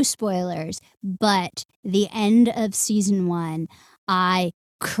 No spoilers, but the end of season 1, I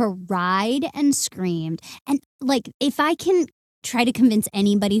cried and screamed. And like, if I can try to convince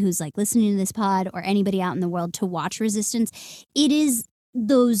anybody who's like listening to this pod or anybody out in the world to watch Resistance, it is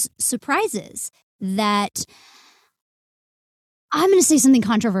those surprises that, I'm going to say something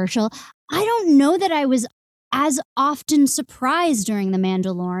controversial. I don't know that I was as often surprised during The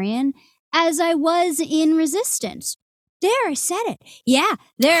Mandalorian as I was in Resistance. There, I said it. Yeah,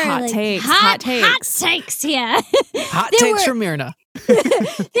 there are like hot takes. Yeah, hot takes from Myrna.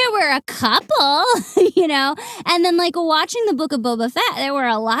 There were a couple, you know, and then like watching the Book of Boba Fett, there were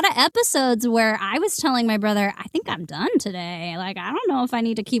a lot of episodes where I was telling my brother, I think I'm done today. Like, I don't know if I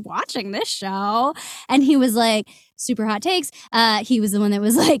need to keep watching this show. And he was like, super hot takes. He was the one that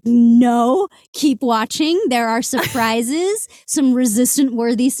was like, no, keep watching. There are surprises, some resistant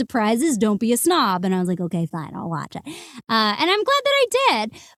worthy surprises. Don't be a snob. And I was like, okay, fine, I'll watch it. And I'm glad that I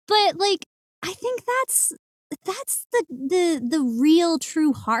did. But like, I think that's the real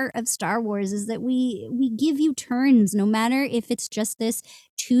true heart of Star Wars, is that we give you turns, no matter if it's just this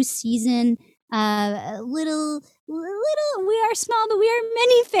 2-season little we are small but we are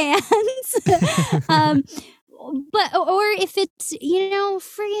many fans But or if it's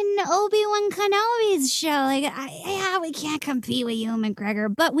friggin' Obi-Wan Kenobi's show, like we can't compete with Ewan McGregor,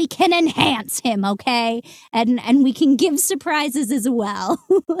 but we can enhance him, okay? And we can give surprises as well.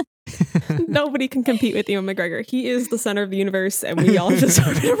 Nobody can compete with Ewan McGregor. He is the center of the universe, and we all just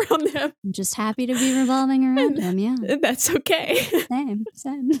orbit around him. I'm just happy to be revolving around him. Yeah, That's okay. same.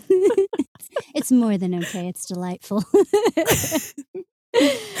 It's more than okay. It's delightful.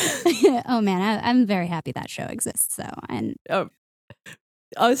 Oh man, I'm very happy that show exists. So, and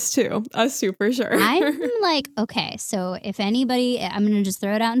Us too for sure. I'm like, okay, so if anybody, I'm gonna just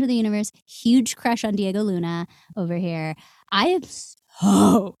throw it out into the universe. Huge crush on Diego Luna over here. I am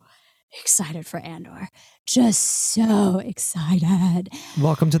so excited for Andor. Just so excited.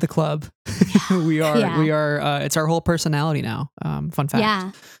 Welcome to the club. We are. It's our whole personality now. Fun fact.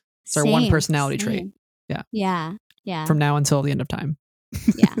 Yeah. It's our one personality trait. Yeah. Yeah. From now until the end of time.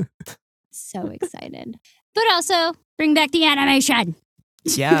 Yeah. So excited. But also bring back the animation.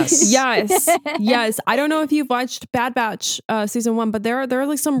 Yes. Yes. I don't know if you've watched Bad Batch season 1, but there are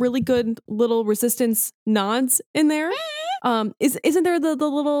like some really good little Resistance nods in there. Isn't there the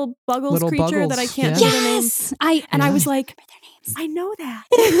little Buggles creature that I can't think of their names? I was like, I know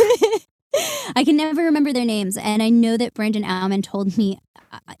that. I can never remember their names, and I know that Brandon Auman told me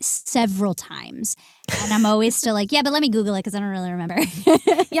several times, and I'm always still like, yeah, but let me Google it because I don't really remember.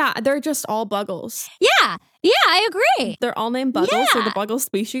 Yeah, they're just all Buggles. Yeah, I agree. They're all named Buggles. Yeah. They're the Buggle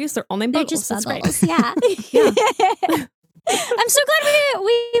species. They're all named They're Buggles. just That's Buggles. great. Yeah. I'm so glad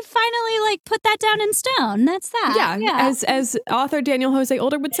we finally like put that down in stone. That's that. Yeah. As author Daniel Jose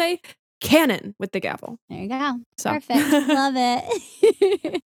Older would say, canon with the gavel. There you go. So. Perfect. Love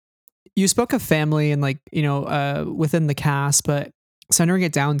it. You spoke of family and within the cast, but centering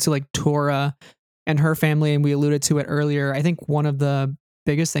it down to like Tora and her family, and we alluded to it earlier. I think one of the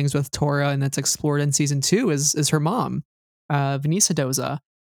biggest things with Tora, and that's explored in season 2, is her mom, Vanessa Doza.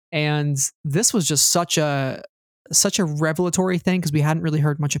 And this was just such a revelatory thing because we hadn't really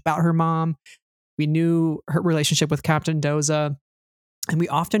heard much about her mom. We knew her relationship with Captain Doza, and we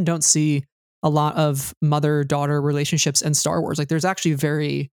often don't see a lot of mother-daughter relationships in Star Wars. Like there's actually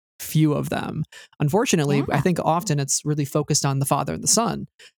very few of them. Unfortunately, Yeah. I think often it's really focused on the father and the son.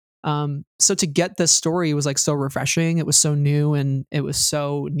 So to get this story was like so refreshing. It was so new and it was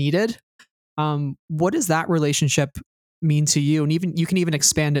so needed. What does that relationship mean to you? And even you can even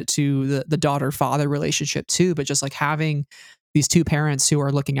expand it to the daughter-father relationship too, but just like having these two parents who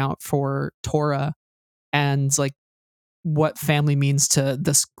are looking out for Tora and like what family means to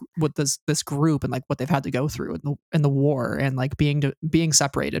this group and like what they've had to go through in the war and like being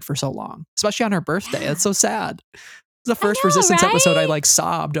separated for so long, especially on her birthday. It's so sad. It's the first Resistance episode I like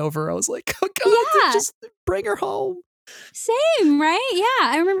sobbed over. I was like, oh God, just bring her home. Same, right? Yeah.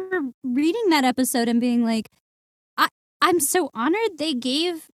 I remember reading that episode and being like, I'm so honored they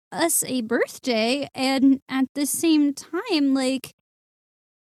gave us a birthday. And at the same time, like,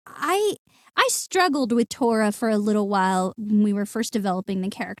 I struggled with Tora for a little while when we were first developing the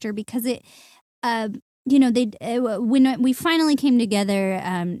character because it, when we finally came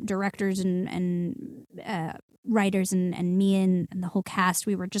together, directors and writers and me and the whole cast,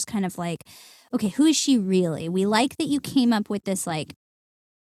 we were just kind of like, okay, who is she really? We like that you came up with this like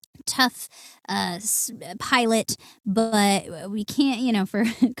tough pilot, but we can't, for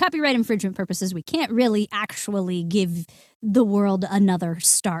copyright infringement purposes, we can't really actually give the world another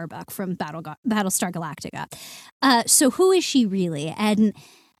Starbuck from Battlestar Galactica. So who is she really? And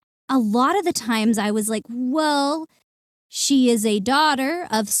a lot of the times I was like, well, she is a daughter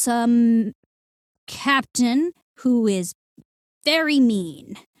of some captain who is very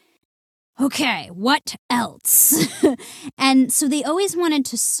mean. Okay, what else? And so they always wanted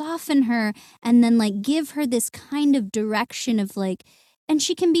to soften her and then like give her this kind of direction of like, and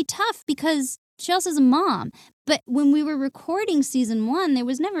she can be tough because she also has a mom. But when we were recording season 1, there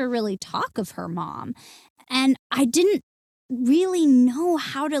was never really talk of her mom. And I didn't really know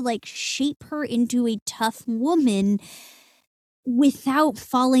how to like shape her into a tough woman without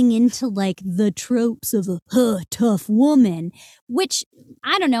falling into like the tropes of a tough woman, which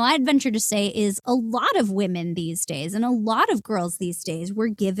I don't know, I'd venture to say is a lot of women these days and a lot of girls these days were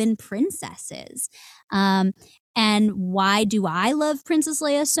given princesses. And why do I love Princess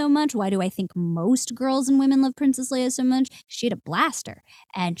Leia so much? Why do I think most girls and women love Princess Leia so much? She had a blaster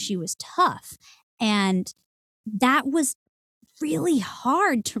and she was tough. And that was really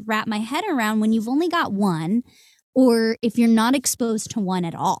hard to wrap my head around when you've only got one, or if you're not exposed to one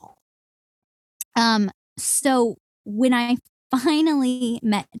at all. So when I finally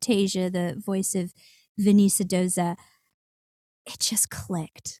met Tasia, the voice of Vanessa Doza, it just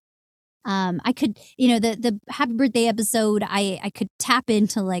clicked. I could, the happy birthday episode, I could tap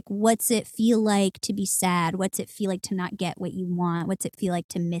into like, what's it feel like to be sad? What's it feel like to not get what you want? What's it feel like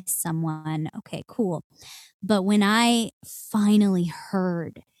to miss someone? Okay, cool. But when I finally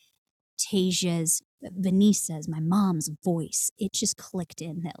heard Venisa's, my mom's voice, it just clicked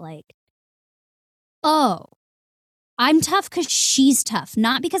in that like, oh, I'm tough because she's tough,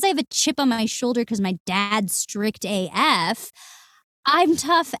 not because I have a chip on my shoulder because my dad's strict AF. I'm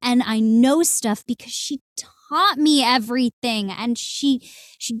tough and I know stuff because she taught me everything, and she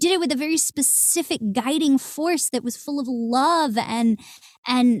did it with a very specific guiding force that was full of love and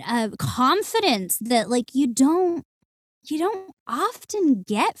confidence that like you don't often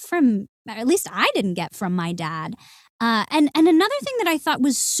get from, or at least I didn't get from my dad. And another thing that I thought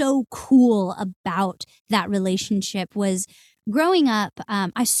was so cool about that relationship was growing up.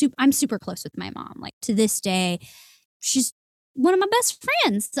 I'm super close with my mom. Like to this day, she's one of my best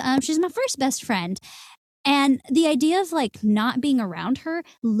friends. She's my first best friend. And the idea of like not being around her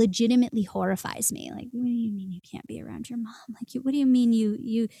legitimately horrifies me. Like, what do you mean you can't be around your mom? Like, what do you mean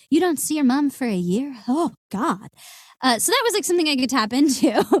you don't see your mom for a year? Oh God. So that was like something I could tap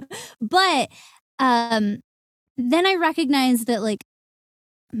into. But then I recognized that like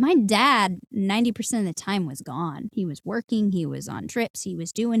my dad 90% of the time was gone. He was working, he was on trips, he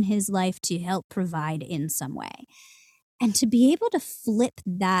was doing his life to help provide in some way. And to be able to flip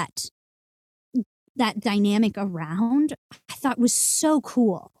that dynamic around, I thought was so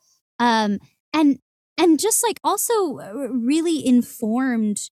cool. And just like also really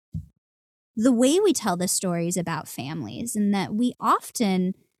informed the way we tell the stories about families, and that we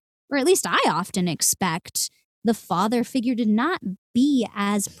often, or at least I often, expect the father figure to not be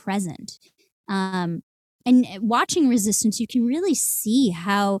as present. And watching Resistance, you can really see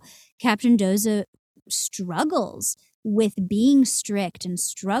how Captain Doza struggles with being strict and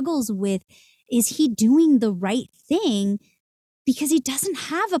struggles with, is he doing the right thing? Because he doesn't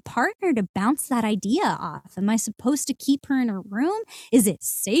have a partner to bounce that idea off. Am I supposed to keep her in her room? Is it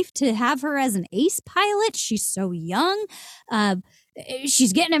safe to have her as an ace pilot? She's so young.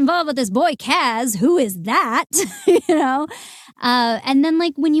 She's getting involved with this boy, Kaz. Who is that? And then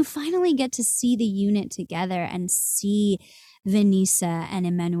like when you finally get to see the unit together and see Venisa and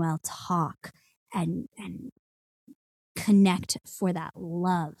Emmanuel talk and connect for that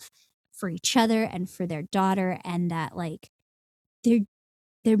love for each other and for their daughter, and that like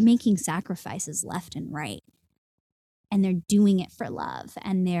they're making sacrifices left and right, and they're doing it for love,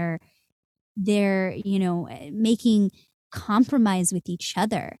 and they're making compromise with each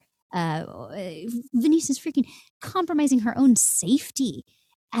other. Venisa's freaking compromising her own safety,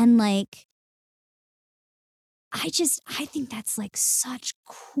 and like I think that's like such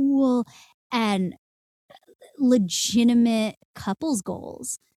cool and legitimate couples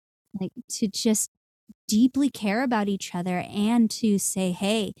goals, like to just deeply care about each other and to say,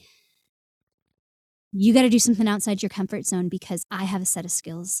 hey, you got to do something outside your comfort zone because I have a set of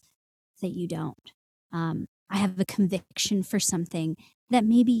skills that you don't. I have a conviction for something that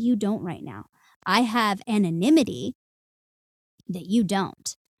maybe you don't right now. I have anonymity that you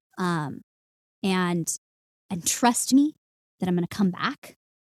don't. And trust me that I'm going to come back,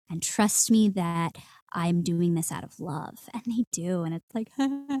 and trust me that I'm doing this out of love. And they do. And it's like,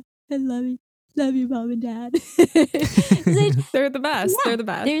 I love you. Love you, Mom and Dad. They're the best. Yeah, they're the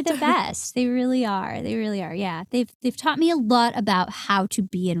best. They're the best. They really are. They really are. Yeah. They've taught me a lot about how to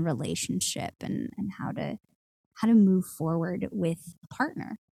be in relationship and how to move forward with a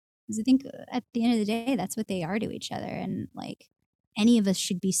partner. Because I think at the end of the day, that's what they are to each other. And like any of us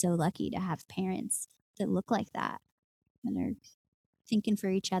should be so lucky to have parents that look like that and are thinking for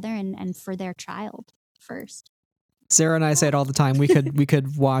each other and for their child first. Sarah and I say it all the time. We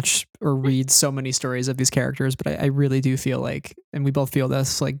could watch or read so many stories of these characters, but I really do feel like, and we both feel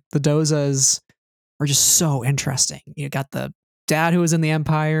this, like the Dozas are just so interesting. You got the dad who was in the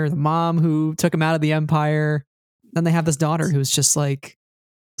Empire, the mom who took him out of the Empire. Then they have this daughter who's just like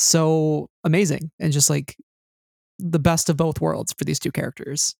so amazing and just like the best of both worlds for these two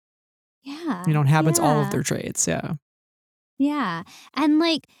characters. Yeah. Inhabits all of their traits. Yeah. Yeah. And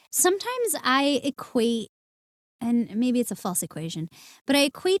like sometimes I equate, and maybe it's a false equation, but I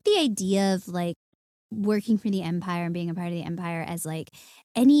equate the idea of like working for the Empire and being a part of the Empire as like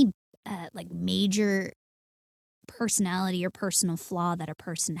any like major personality or personal flaw that a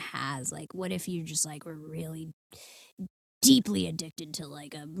person has. Like, what if you just like were really deeply addicted to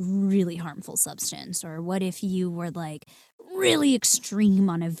like a really harmful substance? Or what if you were like really extreme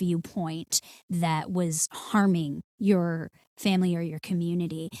on a viewpoint that was harming your family or your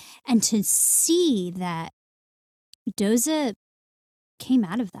community? And to see that Doza came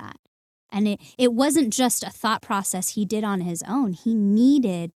out of that And it wasn't just a thought process he did on his own. He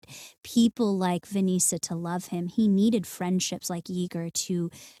needed people like Vanessa to love him. He needed friendships like Yeager to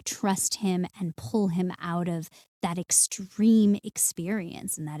trust him and pull him out of that extreme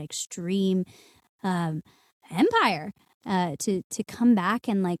experience and that extreme empire to come back.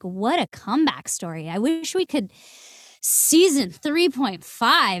 And like, what a comeback story. I wish we could. Season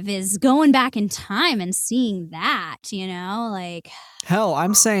 3.5 is going back in time and seeing that, like. Hell,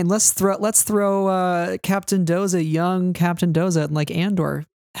 I'm saying let's throw Captain Doza, young Captain Doza, in like Andor.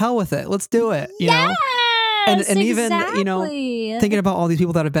 Hell with it. Let's do it. You know? And even, thinking about all these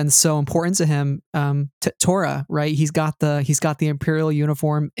people that have been so important to him, Tora, right? He's got the Imperial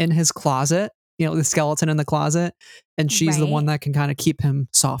uniform in his closet, the skeleton in the closet, and she's the one that can kind of keep him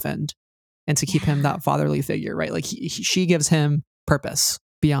softened and to keep him that fatherly figure, right? Like she gives him purpose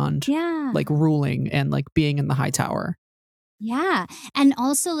beyond like ruling and like being in the high tower. Yeah. And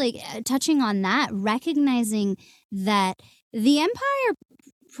also like touching on that, recognizing that the Empire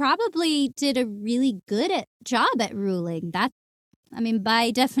probably did a really good job at ruling.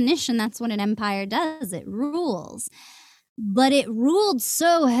 By definition, that's what an empire does. It rules. But it ruled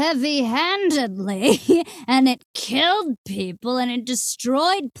so heavy-handedly, and it killed people, and it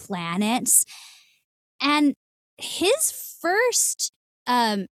destroyed planets. And his first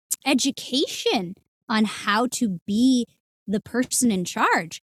education on how to be the person in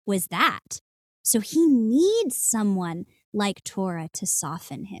charge was that. So he needs someone like Tora to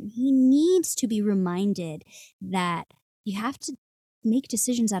soften him. He needs to be reminded that you have to make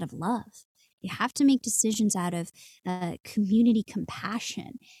decisions out of love. You have to make decisions out of community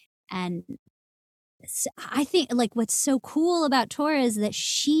compassion. And I think like what's so cool about Tora is that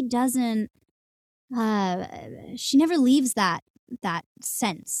she doesn't, she never leaves that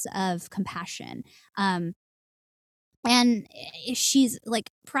sense of compassion. And she's like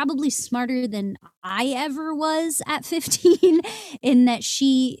probably smarter than I ever was at 15 in that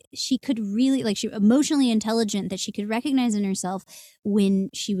she could really like, she emotionally intelligent, that she could recognize in herself when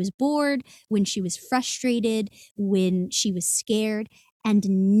she was bored, when she was frustrated, when she was scared, and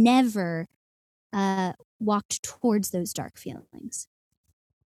never walked towards those dark feelings.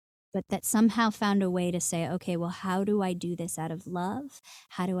 But that somehow found a way to say, okay, well, how do I do this out of love?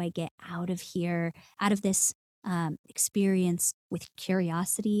 How do I get out of here, out of this experience with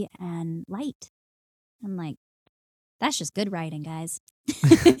curiosity and light? And like, that's just good writing, guys.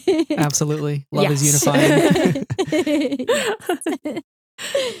 Absolutely. Love is unifying.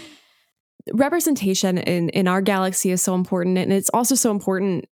 Representation in our galaxy is so important, and it's also so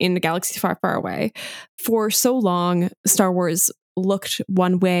important in the galaxy far, far away. For so long, Star Wars looked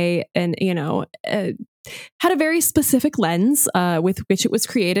one way and, had a very specific lens with which it was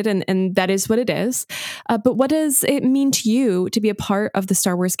created, and that is what it is. But what does it mean to you to be a part of the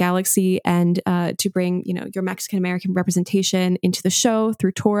Star Wars galaxy and to bring, your Mexican-American representation into the show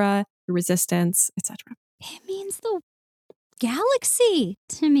through Tora, through Resistance, etc.? It means the galaxy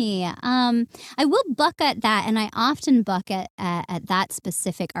to me. I will buck at that, and I often buck at that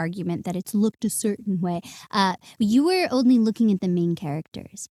specific argument that it's looked a certain way. You were only looking at the main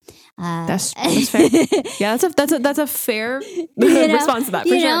characters. That's fair. Yeah, that's a fair response to that,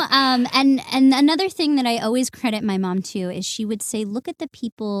 for sure. And another thing that I always credit my mom to is she would say, look at the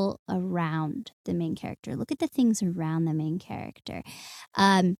people around the main character. Look at the things around the main character.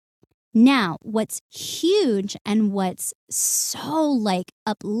 Now, what's huge and what's so like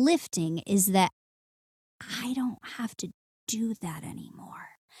uplifting is that I don't have to do that anymore.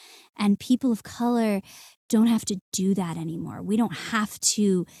 And people of color don't have to do that anymore. We don't have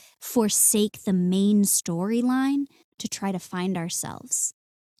to forsake the main storyline to try to find ourselves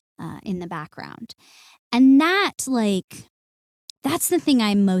in the background. And that's the thing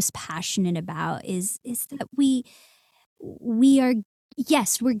I'm most passionate about is that we are,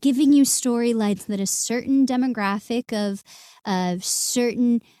 yes, we're giving you storylines that a certain demographic of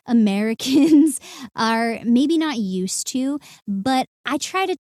certain Americans are maybe not used to, but I try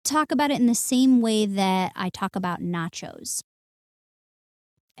to talk about it in the same way that I talk about nachos.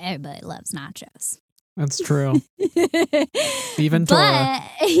 Everybody loves nachos. That's true. Even Tora.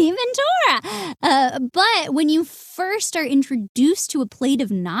 But when you first are introduced to a plate of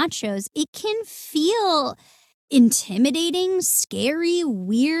nachos, it can feel intimidating, scary,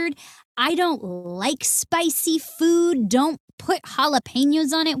 weird. I don't like spicy food. Don't put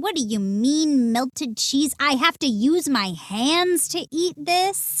jalapenos on it. What do you mean, melted cheese? I have to use my hands to eat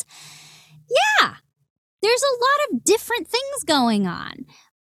this? Yeah, there's a lot of different things going on.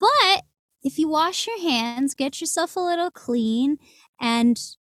 But if you wash your hands, get yourself a little clean, and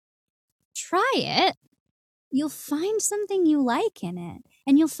try it, you'll find something you like in it.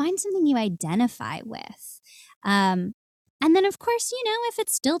 and you'll find something you identify with. And then, of course, if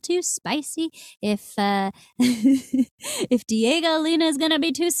it's still too spicy, if if Diego Luna is gonna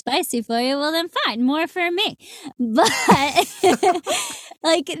be too spicy for you, well then fine, more for me. But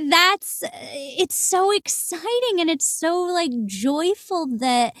it's so exciting and it's so like joyful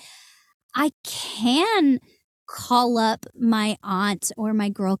that I can call up my aunt or my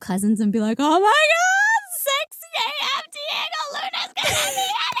girl cousins and be like, "Oh my god, sexy AF Diego Luna's gonna be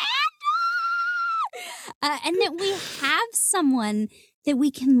an and that we have someone that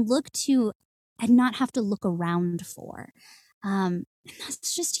we can look to and not have to look around for. And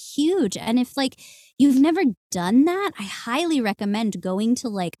that's just huge. And if like you've never done that, I highly recommend going to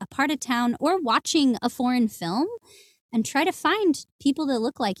like a part of town or watching a foreign film and try to find people that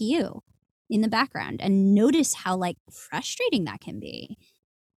look like you in the background and notice how like frustrating that can be.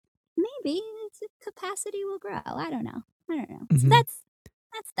 Maybe its capacity will grow. I don't know. So that's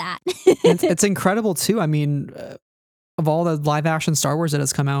that. It's incredible too. I mean, of all the live action Star Wars that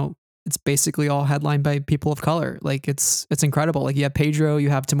has come out, it's basically all headlined by people of color. Like it's incredible. Like you have Pedro, you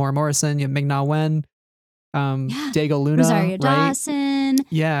have Tamora Morrison, you have Ming-Na Wen, Diego Luna, Rosario right? Dawson.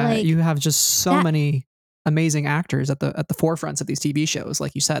 Yeah, like, you have just so many amazing actors at the forefronts of these TV shows.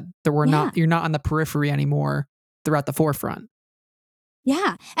 Like you said, you're not on the periphery anymore. They're at the forefront.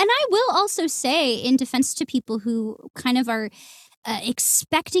 Yeah, and I will also say, in defense to people who kind of are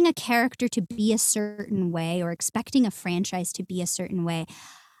expecting a character to be a certain way or expecting a franchise to be a certain way,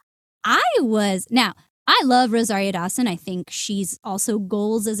 I love Rosario Dawson. I think she's also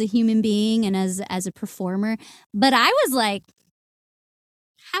goals as a human being and as a performer. But I was like,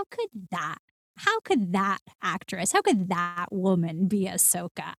 how could that actress, how could that woman be Ahsoka?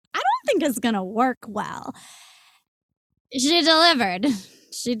 I don't think it's gonna work well. She delivered.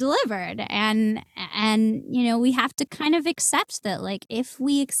 And we have to kind of accept that, like, if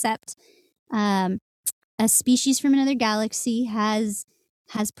we accept a species from another galaxy has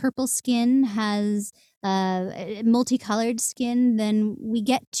purple skin, has multicolored skin, then we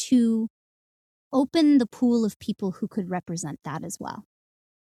get to open the pool of people who could represent that as well.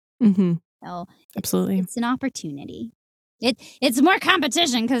 Mm-hmm. So absolutely, it's an opportunity. It's more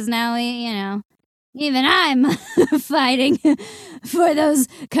competition because now even I'm fighting for those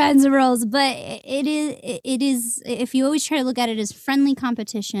kinds of roles. But it is if you always try to look at it as friendly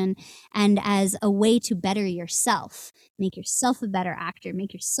competition and as a way to better yourself, make yourself a better actor,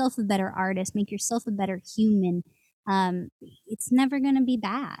 make yourself a better artist, make yourself a better human, it's never going to be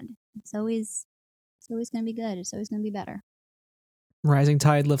bad. It's always going to be good. It's always going to be better. Rising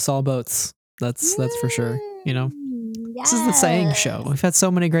tide lifts all boats. That's for sure. This is the saying show. We've had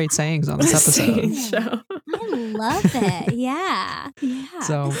so many great sayings on this episode. Show. I love it. Yeah.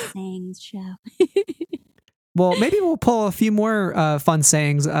 So, the sayings show. Well, maybe we'll pull a few more fun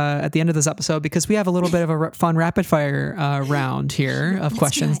sayings at the end of this episode because we have a little bit of a fun rapid fire round here of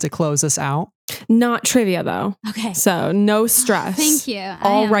questions to close us out. Not trivia though. Okay. So no stress. Thank you.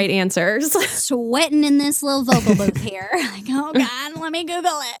 All right answers. Sweating in this little vocal booth here. Like, oh God, let me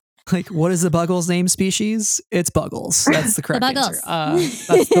Google it. Like, what is the Buggles name species? It's Buggles. That's the correct Buggles.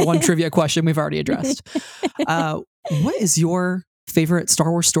 answer. That's the one trivia question we've already addressed. What is your favorite Star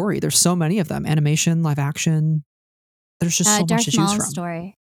Wars story? There's so many of them. Animation, live action. There's just so much to choose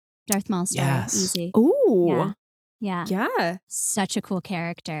from. Darth Maul's story. Yes. Easy. Ooh. Yeah. Such a cool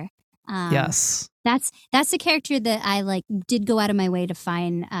character. Yes. That's the character that I did go out of my way to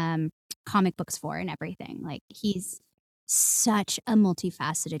find comic books for and everything. Like, he's such a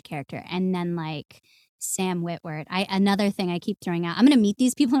multifaceted character. And then Sam Witwer. Another thing I keep throwing out. I'm gonna meet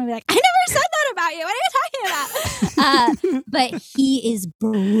these people and be like, I never said that about you. What are you talking about? But he is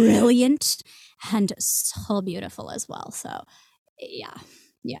brilliant and so beautiful as well. So yeah.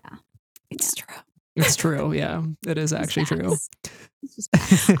 It's true. It's true. Yeah, it is actually true.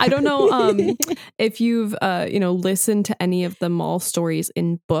 I don't know if you've listened to any of the Maul stories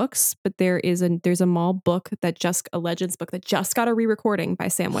in books, but there's a Maul book a Legends book that just got a re-recording by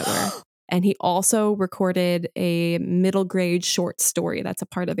Sam Witwer. And he also recorded a middle grade short story that's a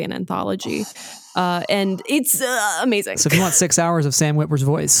part of an anthology. And it's amazing. So if you want 6 hours of Sam Witwer's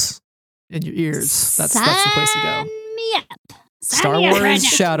voice in your ears, that's the place to go. Me up. Star Wars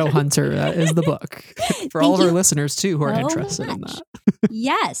Shadowhunter, that is the book. For all of our listeners, too, who are interested in that.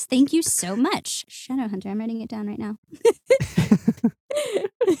 Yes, thank you so much. Shadowhunter, I'm writing it down right now.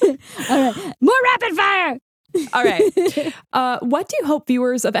 All right, more rapid fire! All right. What do you hope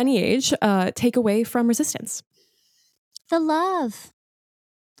viewers of any age take away from Resistance? The love,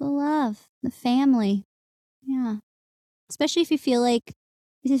 the family. Yeah. Especially if you feel like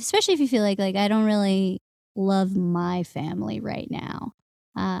I don't really love my family right now.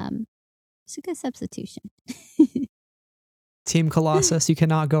 It's a good substitution. Team Colossus, you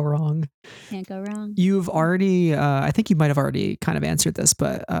cannot go wrong. Can't go wrong. You've already, I think you might have already kind of answered this,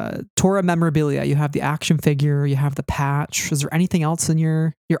 but Tora memorabilia, you have the action figure, you have the patch. Is there anything else in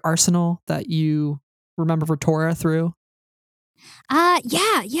your arsenal that you remember for Tora through?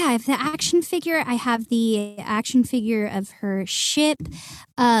 Yeah. I have the action figure. I have the action figure of her ship.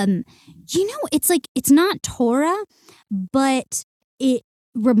 It's like, it's not Tora, but it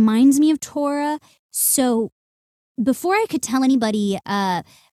reminds me of Tora. So before I could tell anybody that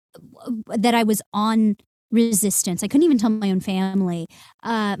I was on Resistance, I couldn't even tell my own family.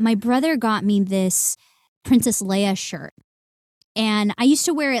 My brother got me this Princess Leia shirt. And I used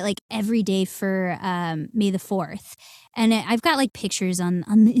to wear it like every day for May the 4th. And I've got like pictures on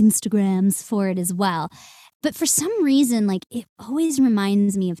the Instagrams for it as well. But for some reason, like it always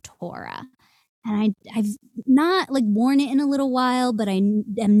reminds me of Tora. And I've not like worn it in a little while, but I'm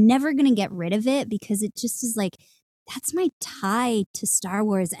never going to get rid of it because it just is like, that's my tie to Star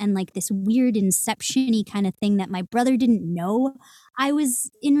Wars and like this weird Inception-y kind of thing that my brother didn't know I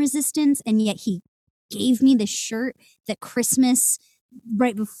was in Resistance. And yet he gave me this shirt that Christmas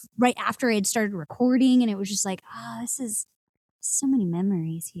right after I had started recording, and it was just like, this is so many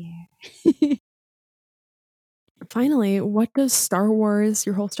memories here. Finally, what does Star Wars,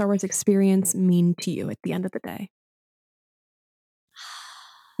 your whole Star Wars experience, mean to you at the end of the day?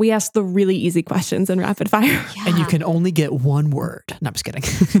 We ask the really easy questions in rapid fire. Yeah. And you can only get one word. No, I'm just kidding.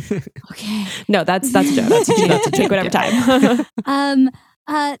 Okay. No, that's a joke. That's a joke. Take whatever time.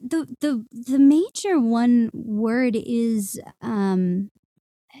 The major one word is and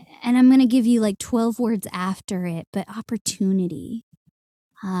I'm gonna give you like 12 words after it, but opportunity.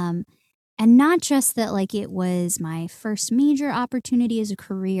 And not just that like it was my first major opportunity as a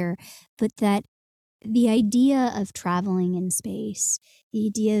career, but that the idea of traveling in space, the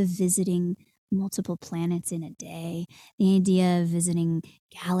idea of visiting multiple planets in a day, the idea of visiting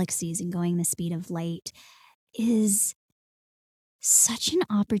galaxies and going the speed of light is such an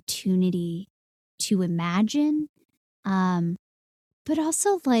opportunity to imagine, but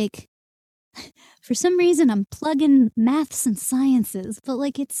also like for some reason I'm plugging maths and sciences, but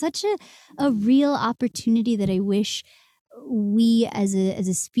like it's such a real opportunity that I wish we as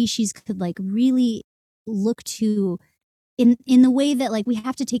a species could like really look to in the way that like we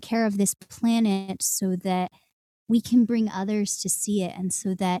have to take care of this planet so that we can bring others to see it, and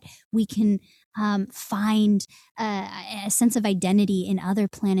so that we can find a sense of identity in other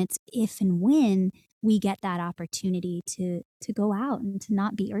planets if and when we get that opportunity to go out and to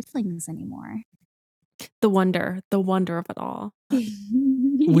not be Earthlings anymore. The wonder of it all.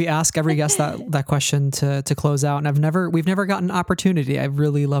 We ask every guest that question to close out, and we've never gotten an opportunity. I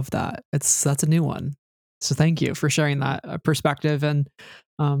really love that. That's a new one. So thank you for sharing that perspective. And,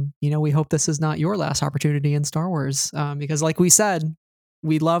 we hope this is not your last opportunity in Star Wars. Because like we said,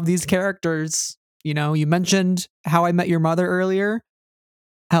 we love these characters. You mentioned How I Met Your Mother earlier.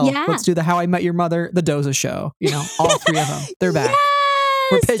 Hell, Yeah. let's do the How I Met Your Mother, the Doza Show. All three of them. They're back.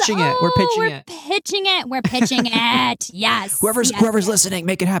 We're pitching it. We're pitching it. We're pitching it. Yes. Whoever's listening,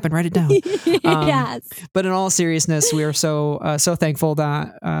 make it happen. Write it down. Yes. But in all seriousness, we are so thankful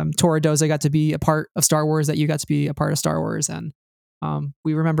that Tora Doza got to be a part of Star Wars, that you got to be a part of Star Wars, and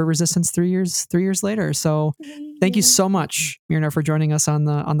we remember Resistance 3 years later. So thank you so much, Myrna, for joining us on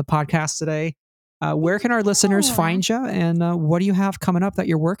the podcast today. Where can our listeners find you, and what do you have coming up that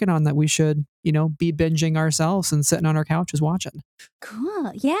you're working on that we should, be binging ourselves and sitting on our couches watching?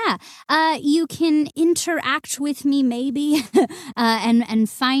 Cool. Yeah. You can interact with me maybe and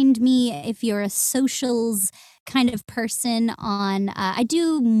find me if you're a socials kind of person on I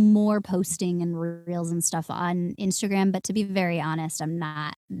do more posting and reels and stuff on Instagram, but to be very honest, I'm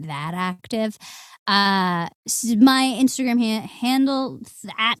not that active. My Instagram handle,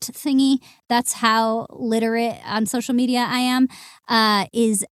 that thingy, that's how literate on social media I am,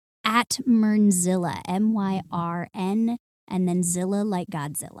 is at Myrnzilla, MYRN, and then Zilla like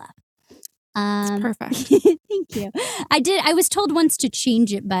Godzilla. Perfect. Thank you. I was told once to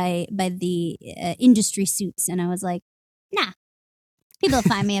change it by the industry suits, and I was like, nah, people will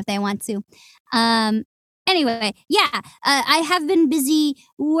find me if they want to. Anyway, yeah, I have been busy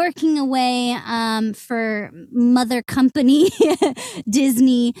working away for mother company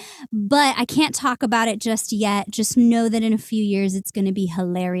Disney, but I can't talk about it just yet. Just know that in a few years it's going to be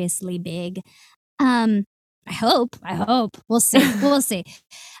hilariously big. I hope. We'll see.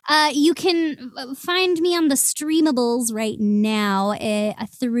 You can find me on the streamables right now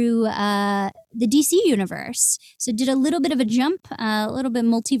through the DC universe. So did a little bit of a jump, a little bit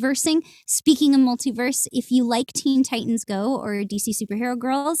multiversing. Speaking of multiverse, if you like Teen Titans Go or DC Superhero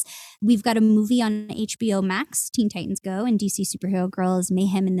Girls, we've got a movie on HBO Max, Teen Titans Go, and DC Superhero Girls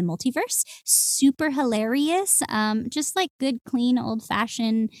Mayhem in the Multiverse. Super hilarious, just like good, clean,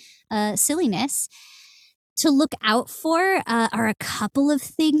 old-fashioned silliness. To look out for are a couple of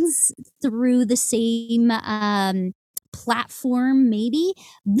things through the same platform, maybe.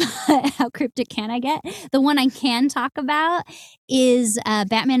 But how cryptic can I get? The one I can talk about is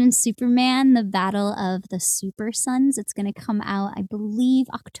Batman and Superman, The Battle of the Super Sons. It's going to come out, I believe,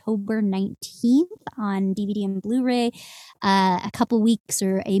 October 19th on DVD and Blu-ray. A couple weeks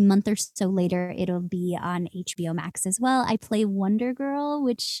or a month or so later, it'll be on HBO Max as well. I play Wonder Girl,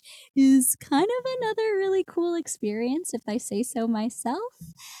 which is kind of another really cool experience, if I say so myself.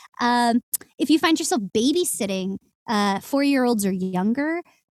 If you find yourself babysitting 4-year-olds or younger,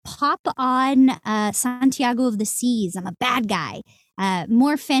 pop on Santiago of the Seas. I'm a bad guy.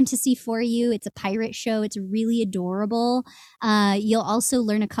 More fantasy for you. It's a pirate show. It's really adorable. You'll also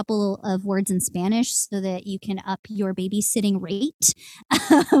learn a couple of words in Spanish so that you can up your babysitting rate.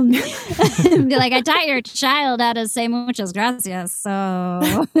 Be like, I taught your child how to say muchas gracias. So,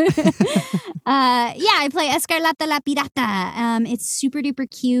 I play Escarlata la Pirata. It's super duper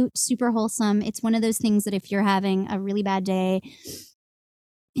cute, super wholesome. It's one of those things that if you're having a really bad day,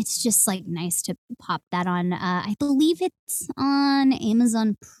 it's just like nice to pop that on. I believe it's on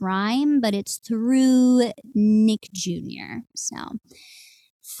Amazon Prime, but it's through Nick Jr. So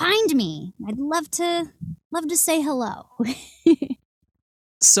find me. I'd love to say hello.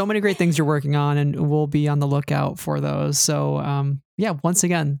 So many great things you're working on, and we'll be on the lookout for those. So once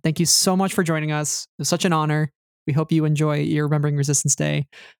again, thank you so much for joining us. It was such an honor. We hope you enjoy your Remembering Resistance Day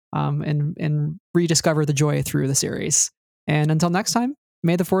and rediscover the joy through the series. And until next time,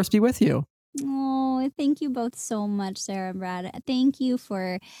 may the Force be with you. Oh, thank you both so much, Sarah and Brad. Thank you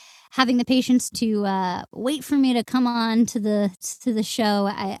for having the patience to wait for me to come on to the show.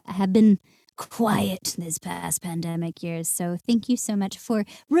 I have been quiet this past pandemic years, so thank you so much for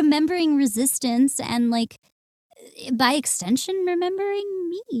remembering Resistance and, like, by extension, remembering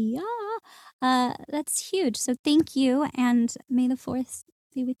me. That's huge. So thank you, and may the Force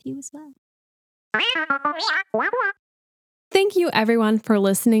be with you as well. Thank you, everyone, for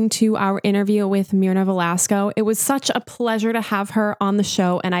listening to our interview with Myrna Velasco. It was such a pleasure to have her on the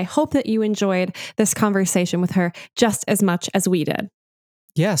show, and I hope that you enjoyed this conversation with her just as much as we did.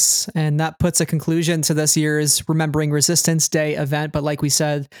 Yes, and that puts a conclusion to this year's Remembering Resistance Day event. But like we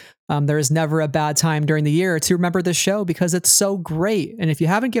said, there is never a bad time during the year to remember this show because it's so great. And if you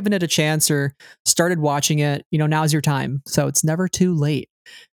haven't given it a chance or started watching it, now's your time. So it's never too late.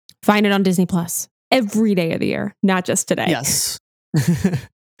 Find it on Disney Plus every day of the year, not just today. Yes.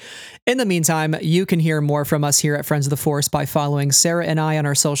 In the meantime, you can hear more from us here at Friends of the Force by following Sarah and I on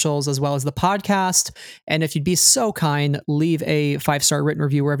our socials, as well as the podcast. And if you'd be so kind, leave a 5-star written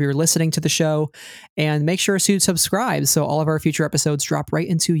review wherever you're listening to the show, and make sure to subscribe so all of our future episodes drop right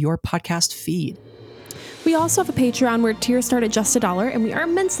into your podcast feed. We also have a Patreon where tiers start at just $1, and we are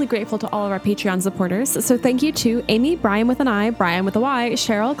immensely grateful to all of our Patreon supporters. So thank you to Amy, Brian with an I, Brian with a Y,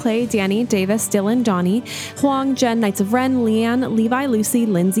 Cheryl, Clay, Danny, Davis, Dylan, Donnie, Huang, Jen, Knights of Ren, Leanne, Levi, Lucy,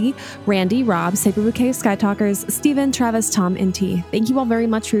 Lindsay, Randy, Rob, Saber Bouquet, Sky Talkers, Stephen, Travis, Tom, and T. Thank you all very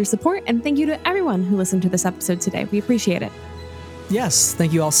much for your support, and thank you to everyone who listened to this episode today. We appreciate it. Yes,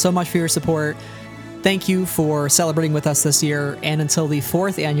 thank you all so much for your support. Thank you for celebrating with us this year, and until the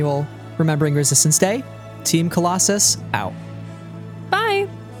 4th annual Remembering Resistance Day, Team Colossus out.